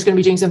plumber is going to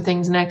be doing some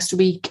things next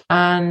week,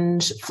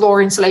 and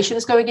floor insulation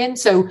is going in.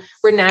 So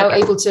we're now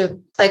able to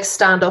like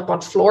stand up on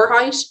floor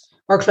height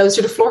or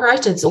closer to floor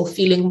height, and it's all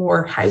feeling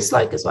more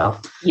house-like as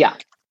well. Yeah.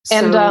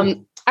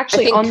 And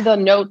actually, on the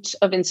note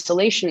of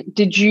installation,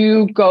 did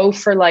you go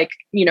for like,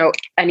 you know,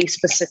 any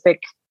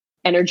specific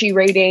energy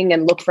rating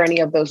and look for any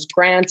of those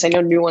grants? I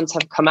know new ones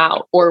have come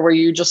out, or were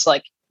you just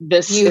like,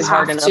 this is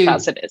hard enough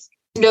as it is?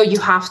 No, you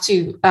have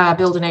to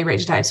build an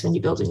A-rated house when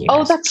you build a new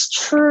house. Oh, that's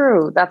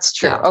true. That's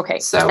true. Yeah. Okay.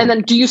 So, and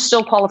then do you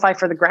still qualify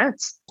for the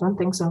grants? I don't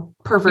think so.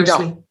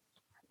 Perversely.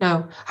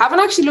 No,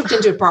 haven't actually looked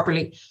into it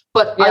properly,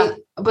 but I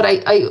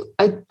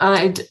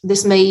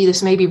this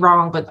may be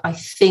wrong, but I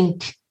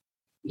think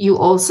you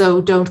also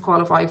don't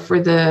qualify for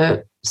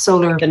the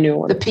solar, the new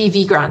one, the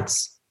PV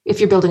grants if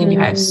you're building a new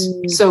house.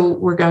 So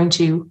we're going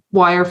to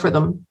wire for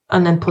them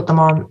and then put them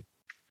on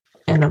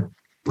in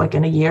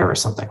a year or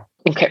something.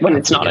 Okay, when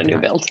it's not a new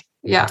build.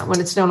 Yeah, when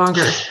it's no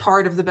longer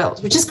part of the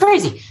build, which is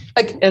crazy.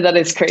 That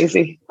is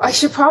crazy. I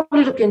should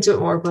probably look into it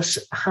more, but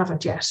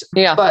haven't yet.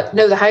 Yeah. But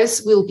no, the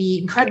house will be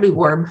incredibly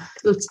warm.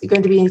 It's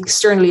going to be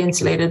externally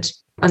insulated,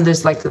 and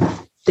there's like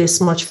this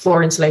much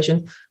floor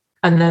insulation,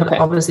 and then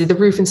obviously the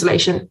roof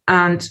insulation,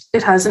 and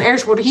it has an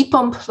air-to-water heat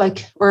pump,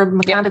 or a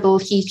mechanical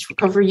heat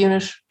recovery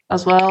unit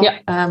as well.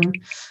 Yeah.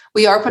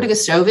 We are putting a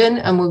stove in,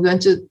 and we're going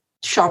to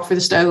shop for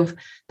the stove.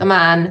 The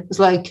man was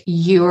like,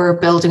 "You're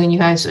building a new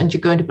house, and you're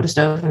going to put a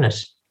stove in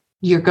it.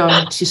 You're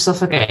going to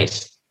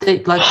suffocate."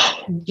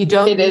 You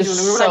don't. It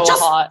is so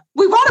hot.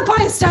 We want to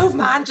buy a stove,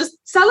 man. Just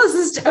sell us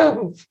a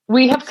stove.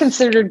 We have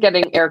considered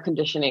getting air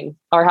conditioning.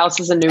 Our house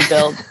is a new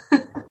build,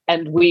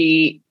 and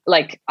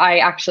I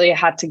actually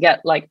had to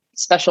get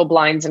special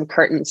blinds and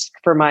curtains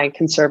for my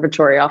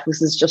conservatory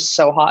office. Is just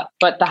so hot.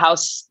 But the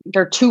house,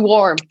 they're too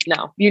warm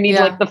now. You need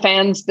the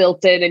fans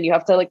built in, and you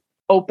have to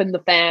open the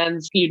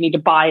fans. You need to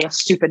buy a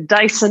stupid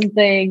Dyson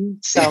thing.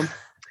 So.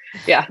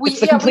 Yeah, it's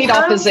the complete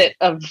opposite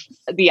of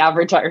the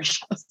average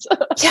Irish house.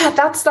 Yeah,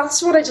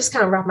 that's what I just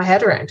can't wrap my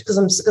head around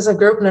because I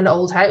grew up in an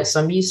old house.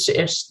 So I'm used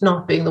to it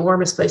not being the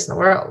warmest place in the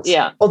world.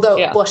 Yeah,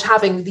 but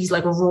having these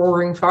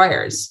roaring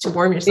fires to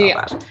warm yourself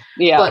at.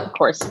 Yeah, but of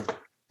course.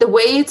 The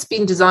way it's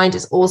been designed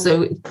is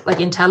also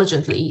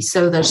intelligently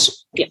so that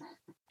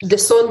the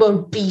sun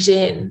won't beat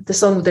in. The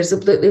sun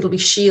it'll be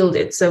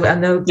shielded. So I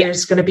know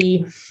there's going to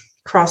be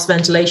cross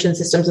ventilation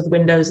systems with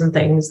windows and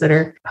things that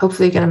are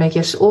hopefully going to make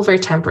it all very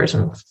temperate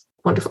and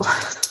wonderful.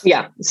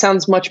 Yeah,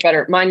 sounds much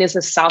better. Mine is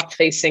a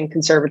south-facing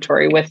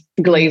conservatory with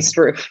glazed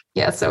roof.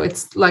 Yeah, so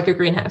it's like a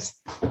greenhouse.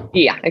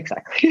 Yeah,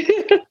 exactly.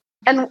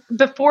 And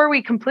before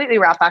we completely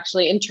wrap,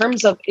 actually, in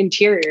terms of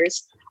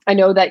interiors, I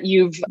know that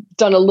you've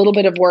done a little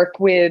bit of work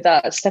with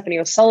Stephanie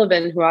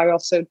O'Sullivan, who I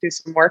also do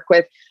some work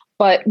with.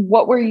 But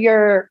what were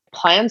your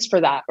plans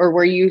for that? Or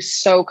were you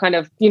so kind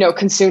of,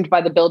 consumed by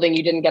the building,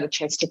 you didn't get a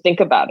chance to think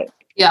about it?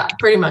 Yeah,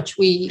 pretty much.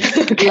 We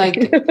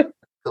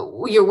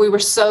we were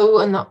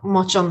so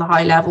much on the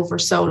high level for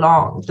so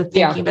long that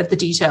thinking about the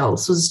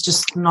details was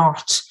just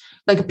not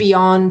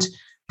beyond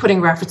putting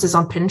references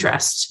on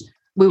Pinterest.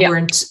 We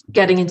weren't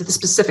getting into the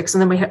specifics.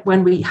 And then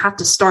when we had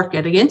to start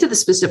getting into the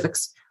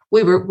specifics,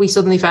 we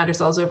suddenly found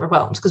ourselves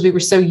overwhelmed because we were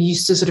so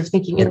used to sort of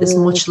thinking at this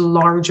much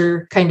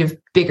larger kind of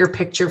bigger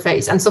picture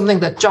phase. And something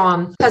that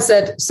John has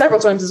said several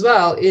times as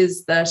well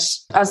is that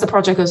as the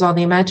project goes on,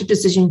 the amount of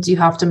decisions you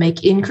have to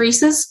make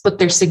increases, but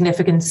their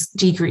significance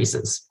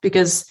decreases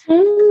because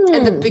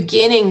in the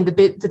beginning,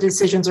 the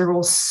decisions are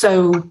all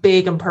so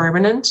big and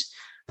permanent.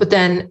 But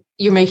then,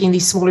 you're making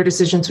these smaller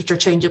decisions which are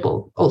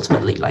changeable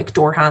ultimately, like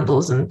door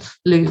handles and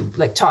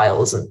like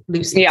tiles and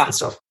loose and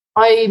stuff.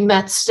 I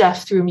met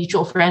Steph through a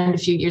mutual friend a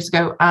few years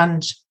ago,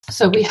 and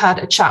so we had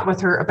a chat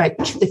with her about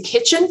the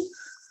kitchen.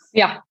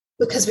 Yeah,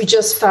 because we were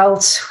just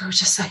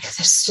like,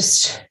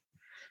 there's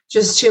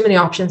just too many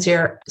options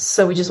here.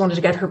 So we just wanted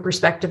to get her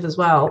perspective as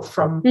well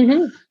from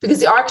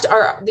because the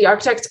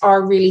architects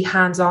are really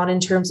hands-on in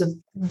terms of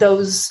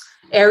those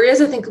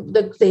areas. I think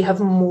that they have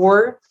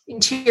more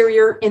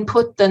interior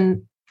input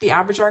than the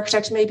average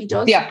architect maybe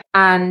does. Yeah.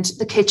 And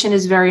the kitchen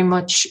is very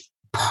much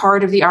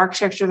part of the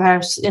architecture of the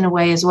house in a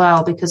way as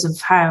well, because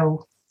of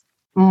how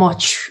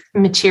much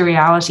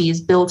materiality is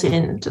built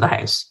into the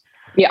house.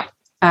 Yeah.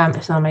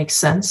 If that makes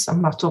sense.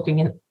 I'm not talking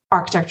in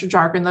architecture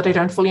jargon that I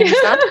don't fully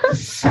understand.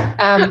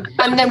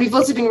 And then we've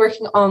also been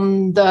working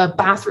on the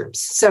bathrooms.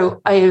 So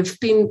I've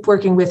been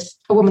working with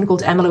a woman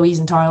called Emma Louise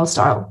in Tile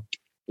Style,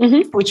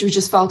 which we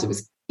just felt it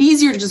was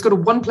easier to just go to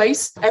one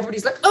place.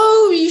 Everybody's like,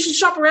 oh, you should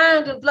shop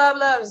around and blah,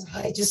 blah.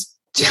 I just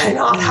do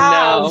not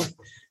have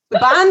the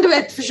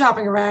bandwidth for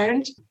shopping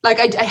around. Like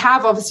I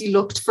have obviously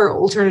looked for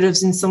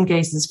alternatives in some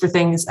cases for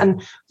things,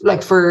 and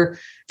like for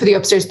the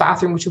upstairs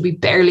bathroom, which will be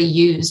barely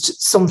used,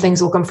 some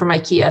things will come from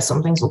IKEA,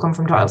 some things will come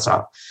from Tile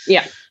Style.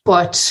 Yeah.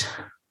 But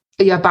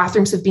yeah,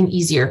 bathrooms have been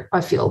easier, I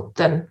feel,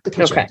 than the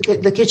kitchen. Okay.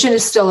 The kitchen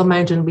is still a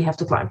mountain we have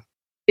to climb.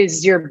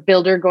 Is your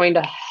builder going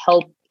to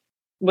help?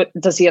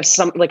 Does he have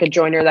some, like a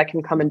joiner that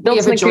can come and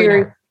build something for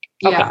you?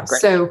 Yeah. Okay,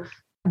 so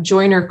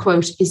joiner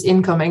quote is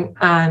incoming,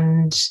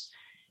 and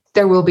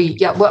there will be,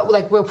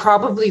 we'll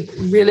probably,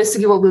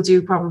 realistically, what we'll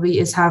do probably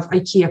is have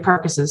IKEA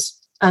carcasses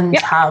and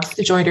have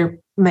the joiner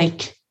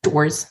make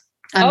doors.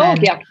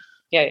 And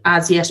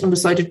as yet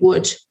undecided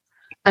wood.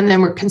 And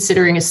then we're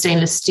considering a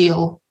stainless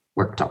steel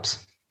worktops.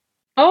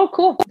 Oh,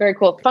 cool. Very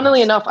cool.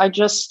 Funnily enough, I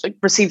just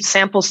received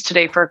samples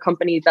today for a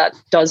company that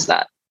does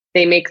that.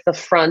 They make the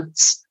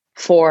fronts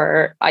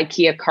for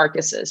IKEA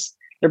carcasses.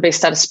 They're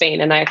based out of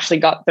Spain, and I actually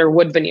got their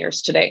wood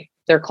veneers today.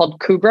 They're called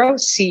Cubro,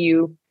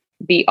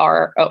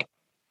 Cubro.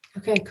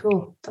 Okay,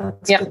 cool.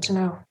 That's good to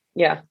know.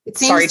 Yeah. It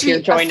seems to be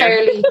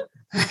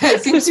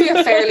it seems to be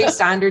a fairly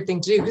standard thing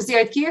to do, because the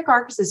IKEA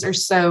carcasses are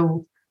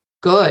so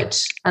good,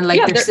 and like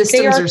their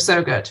systems are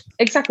so good.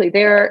 Exactly.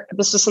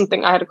 This is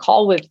something I had a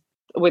call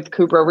with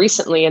Cubro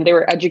recently, and they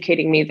were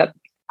educating me that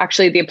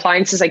actually the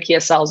appliances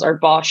IKEA sells are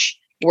Bosch,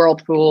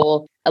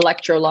 Whirlpool,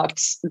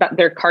 Electrolux, that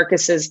their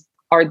carcasses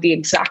are the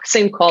exact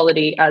same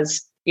quality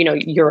as,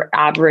 your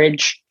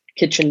average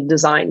kitchen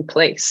design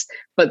place,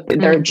 but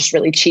they're just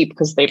really cheap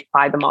because they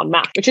buy them en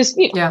masse, which is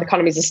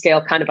economies of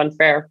scale, kind of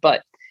unfair.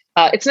 But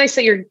it's nice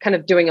that you're kind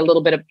of doing a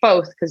little bit of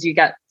both, because you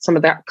get some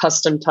of that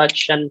custom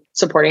touch and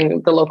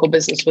supporting the local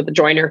business with the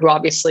joiner, who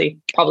obviously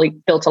probably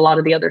built a lot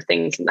of the other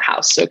things in the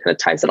house. So it kind of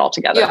ties it all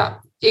together. Yeah,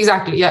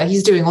 exactly. Yeah,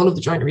 he's doing all of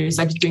the joinery. He's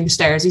doing the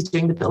stairs. He's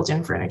doing the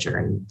built-in furniture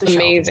and the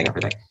shelves and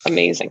everything.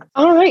 Amazing.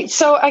 All right.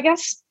 So I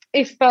guess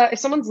if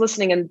someone's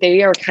listening and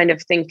they are kind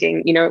of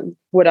thinking,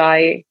 would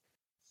I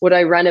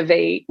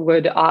renovate?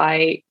 Would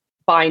I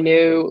buy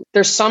new?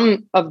 There's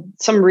some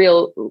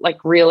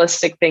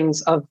realistic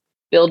things of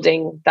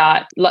building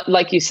that,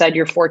 like you said,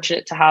 you're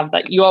fortunate to have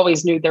that. You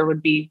always knew there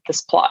would be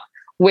this plot.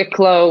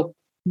 Wicklow,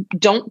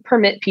 don't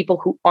permit people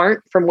who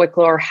aren't from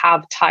Wicklow or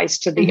have ties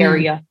to the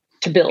area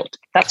to build.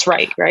 That's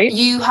right?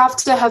 You have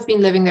to have been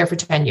living there for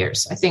 10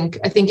 years. I think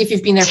if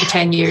you've been there for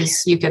 10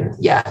 years, you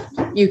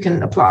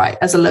can apply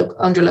as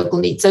under local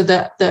need. So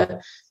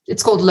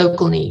it's called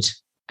local need.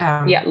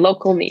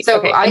 Local need. So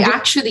okay.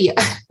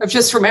 I've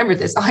just remembered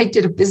this. I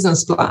did a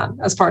business plan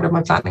as part of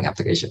my planning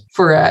application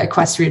for an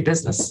equestrian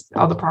business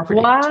on the property.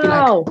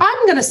 Wow.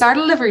 I'm going to start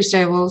a livery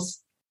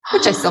stables,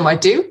 which I still might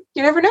do.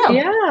 You never know.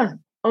 Yeah.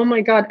 Oh my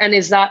God. And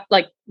is that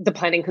like the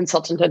planning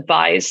consultant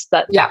advised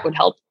that would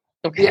help?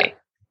 Okay. Yeah.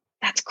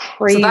 That's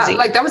crazy. So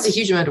that was a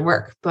huge amount of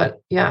work,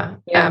 but and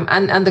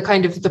the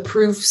kind of the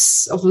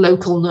proofs of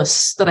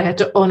localness that I had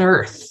to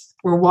unearth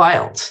were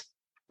wild,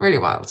 really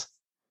wild.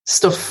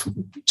 Stuff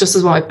just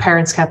as well. My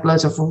parents kept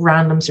loads of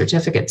random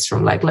certificates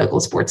from like local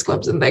sports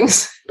clubs and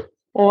things.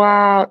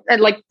 Wow.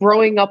 And like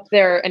growing up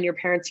there and your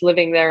parents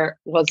living there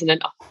wasn't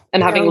enough.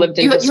 And having lived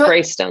in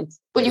Greystones.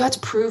 But you had to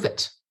prove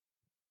it.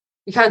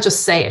 You can't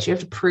just say it. You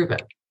have to prove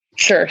it.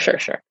 Sure.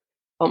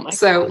 Oh my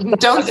God.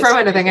 Don't throw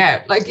anything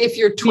out. Like if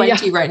you're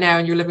 20 right now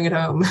and you're living at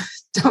home,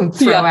 don't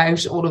throw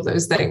out all of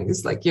those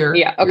things. Like your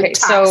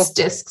tax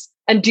discs.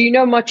 And do you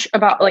know much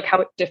about like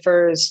how it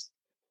differs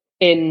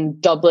in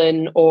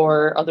Dublin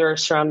or other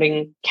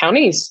surrounding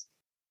counties?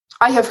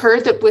 I have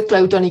heard that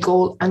Wicklow,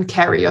 Donegal and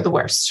Kerry are the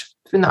worst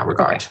in that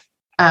regard,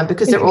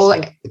 because they're all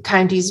like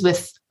counties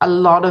with a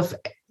lot of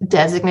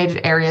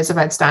designated areas of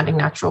outstanding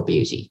natural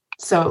beauty.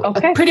 So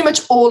pretty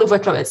much all of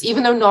Wicklow is,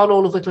 even though not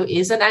all of Wicklow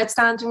is an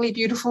outstandingly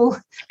beautiful,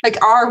 like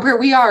where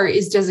we are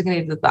is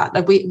designated as that.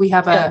 Like we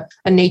have a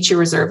nature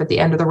reserve at the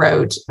end of the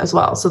road as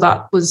well. So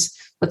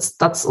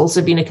that's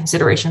also been a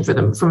consideration for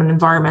them from an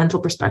environmental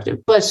perspective.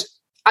 But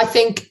I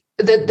think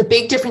the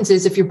big difference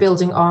is if you're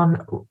building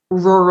on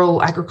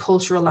rural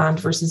agricultural land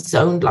versus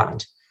zoned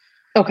land.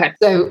 Okay.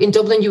 So in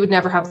Dublin, you would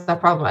never have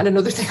that problem. And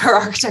another thing our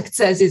architect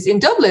says is in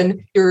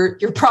Dublin, your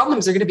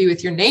problems are going to be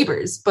with your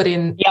neighbours, but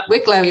in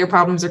Wicklow, your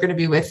problems are going to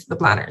be with the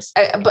planners.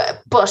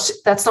 But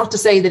that's not to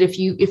say that if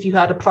you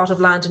had a plot of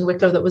land in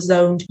Wicklow that was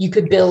zoned, you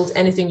could build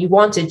anything you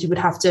wanted. You would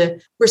have to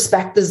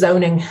respect the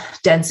zoning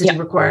density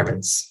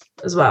requirements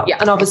as well. Yeah,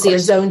 and obviously a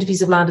zoned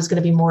piece of land is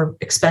going to be more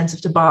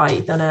expensive to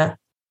buy than a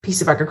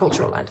piece of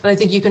agricultural land. And I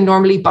think you can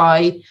normally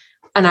buy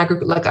an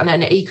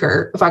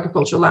acre of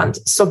agricultural land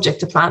subject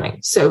to planning.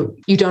 So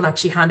you don't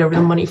actually hand over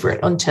the money for it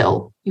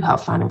until you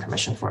have planning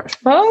permission for it.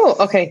 Oh,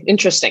 okay.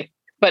 Interesting.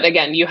 But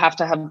again, you have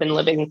to have been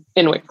living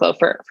in Wicklow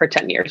for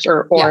 10 years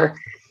or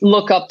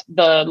look up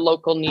the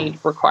local need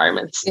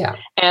requirements. Yeah.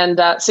 And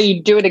so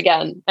you do it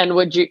again. And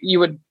would you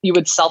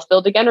would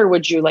self-build again, or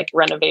would you like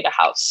renovate a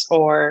house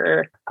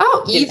or?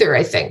 Oh, either,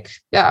 I think.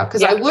 Yeah.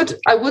 Because I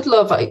would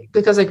love,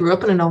 because I grew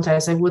up in an old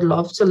house, I would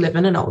love to live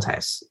in an old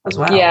house as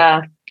well.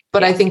 Yeah.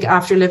 But I think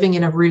after living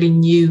in a really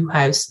new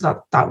house,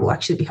 that will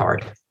actually be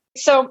hard.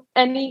 So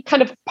any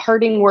kind of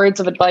parting words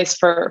of advice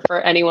for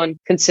anyone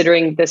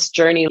considering this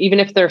journey,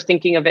 even if they're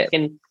thinking of it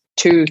in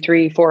 2,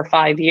 3, 4,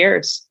 5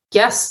 years?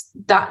 Yes,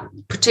 that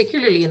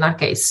particularly in that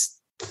case,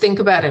 think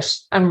about it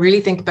and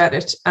really think about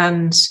it.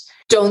 And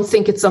don't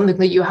think it's something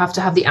that you have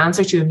to have the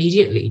answer to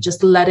immediately.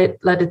 Just let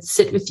it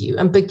sit with you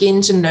and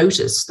begin to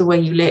notice the way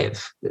you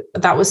live.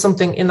 That was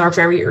something in our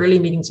very early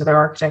meetings with our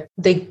architect.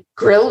 They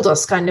grilled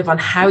us kind of on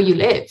how you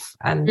live.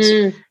 And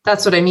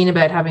that's what I mean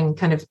about having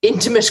kind of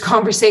intimate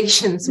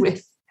conversations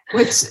with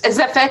as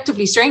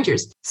effectively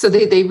strangers. So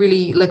they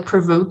really like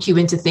provoke you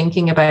into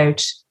thinking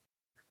about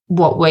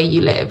what way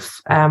you live,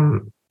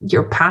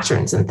 your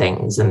patterns and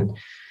things. And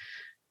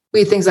we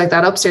had things like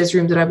that upstairs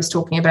room that I was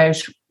talking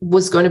about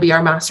was going to be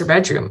our master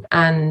bedroom.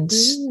 And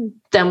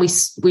then we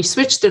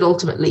switched it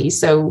ultimately.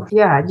 So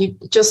yeah, you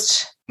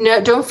just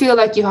don't feel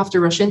like you have to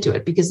rush into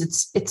it, because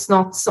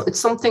it's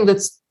something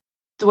that's,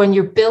 when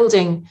you're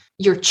building,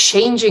 you're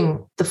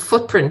changing the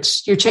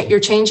footprint, you're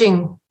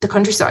changing the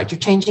countryside, you're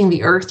changing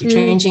the earth, you're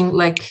changing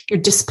like your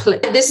display.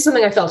 This is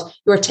something I felt.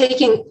 You are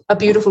taking a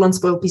beautiful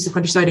unspoiled piece of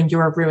countryside and you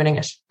are ruining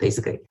it,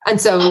 basically. And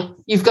so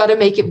you've got to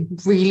make it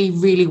really,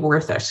 really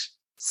worth it.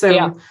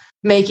 So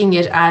making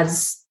it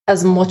as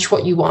much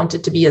what you want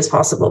it to be as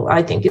possible,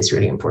 I think is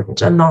really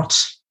important, and not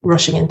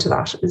rushing into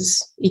that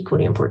is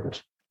equally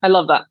important. I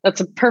love that. That's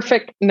a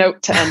perfect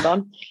note to end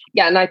on.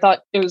 Yeah. And I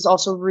thought it was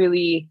also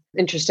really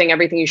interesting,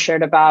 everything you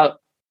shared about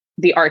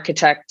the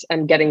architect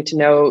and getting to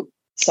know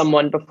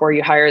someone before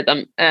you hire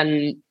them.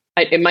 And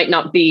it might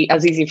not be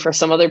as easy for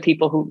some other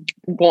people who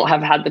won't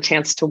have had the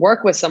chance to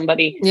work with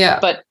somebody,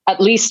 but at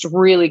least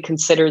really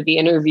consider the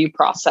interview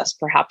process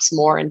perhaps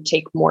more and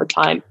take more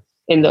time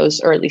in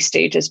those early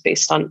stages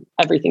based on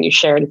everything you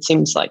shared. It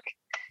seems like,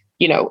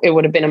 it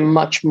would have been a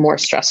much more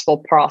stressful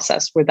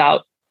process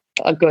without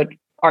a good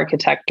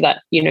architect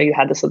that, you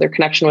had this other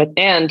connection with.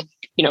 And,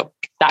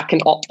 that can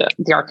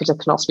the architect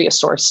can also be a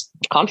source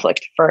of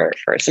conflict for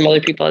some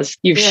other people, as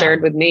you've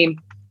shared with me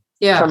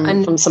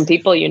from some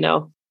people,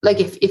 Like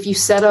if you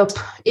set up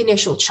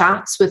initial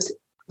chats with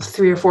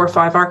 3 or 4 or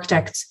 5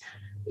 architects,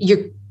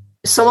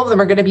 some of them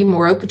are going to be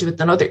more open to it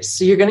than others.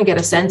 So you're going to get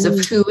a sense of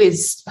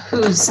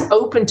who's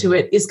open to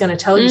it is going to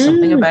tell you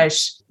something about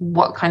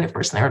what kind of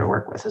person they are to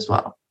work with as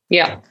well.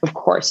 Yeah, of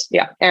course.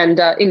 Yeah. And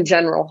in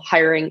general,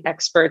 hiring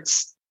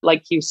experts,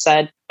 like you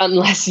said,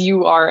 unless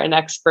you are an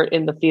expert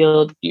in the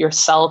field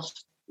yourself,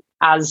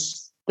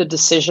 as the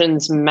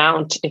decisions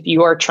mount, if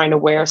you are trying to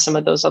wear some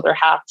of those other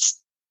hats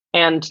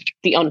and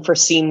the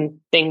unforeseen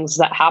things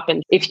that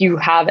happen, if you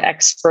have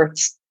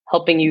experts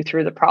helping you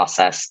through the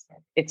process,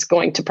 it's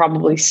going to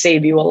probably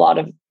save you a lot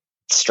of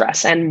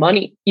stress and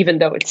money, even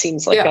though it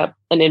seems like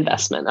an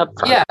investment up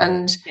front. Yeah.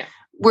 And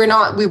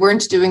we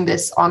weren't doing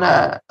this on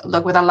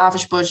with a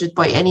lavish budget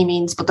by any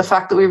means, but the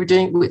fact that we were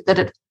doing that,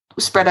 it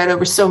spread out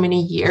over so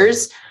many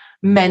years,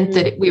 meant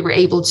that we were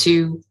able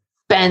to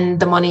spend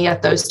the money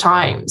at those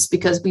times,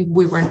 because we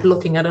weren't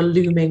looking at a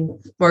looming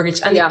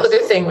mortgage. And the other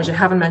thing, which I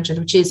haven't mentioned,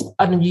 which is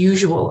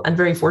unusual and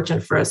very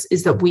fortunate for us,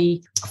 is that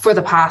we, for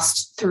the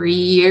past 3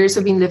 years,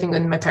 have been living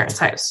in my parents'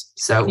 house.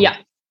 So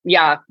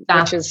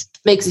that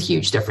makes a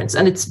huge difference.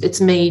 And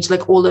it's made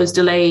like all those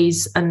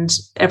delays and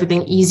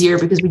everything easier,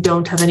 because we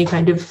don't have any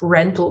kind of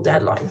rental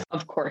deadline.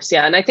 Of course.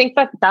 Yeah. And I think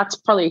that's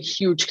probably a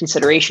huge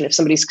consideration if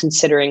somebody's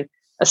considering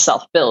a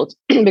self-build,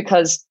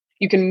 because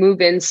you can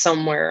move in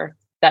somewhere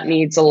that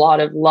needs a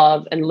lot of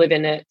love and live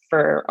in it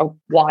for a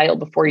while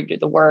before you do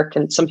the work.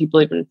 And some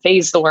people even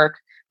phase the work.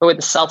 But with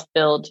a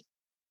self-build,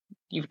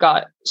 you've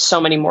got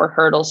so many more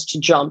hurdles to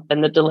jump,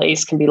 and the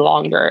delays can be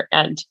longer,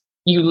 and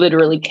you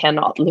literally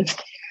cannot live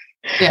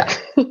there.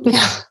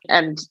 Yeah.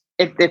 And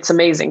it's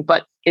amazing,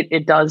 but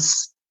it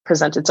does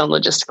present its own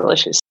logistical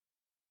issues.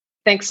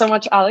 Thanks so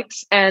much,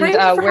 Alex. And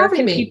where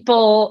can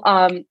people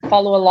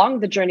follow along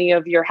the journey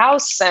of your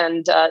house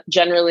and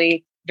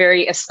generally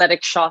very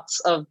aesthetic shots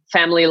of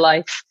family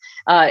life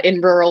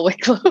in rural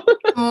Wicklow?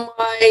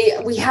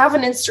 We have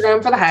an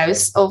Instagram for the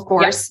house, of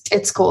course. Yep.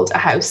 It's called A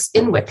House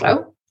in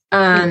Wicklow.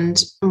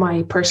 And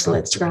my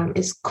personal Instagram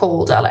is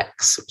called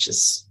Alex, which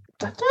is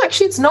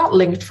Actually, it's not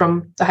linked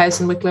from the House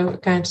in Wicklow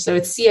account. So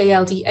it's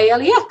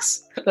CALDALEX.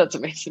 That's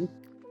amazing.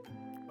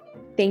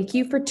 Thank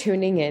you for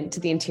tuning in to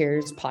the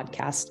Interiors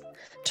podcast.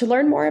 To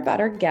learn more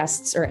about our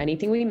guests or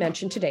anything we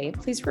mentioned today,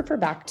 please refer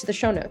back to the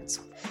show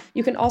notes.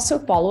 You can also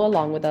follow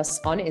along with us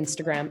on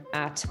Instagram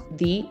at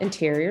The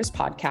Interiors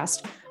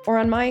Podcast or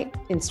on my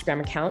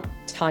Instagram account,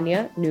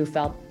 Tanya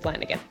Neufeld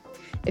Flanagan.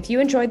 If you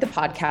enjoyed the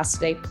podcast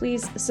today,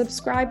 please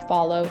subscribe,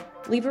 follow,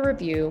 leave a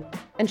review,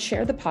 and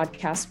share the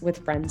podcast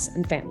with friends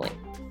and family.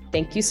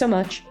 Thank you so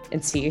much,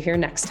 and see you here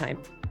next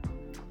time.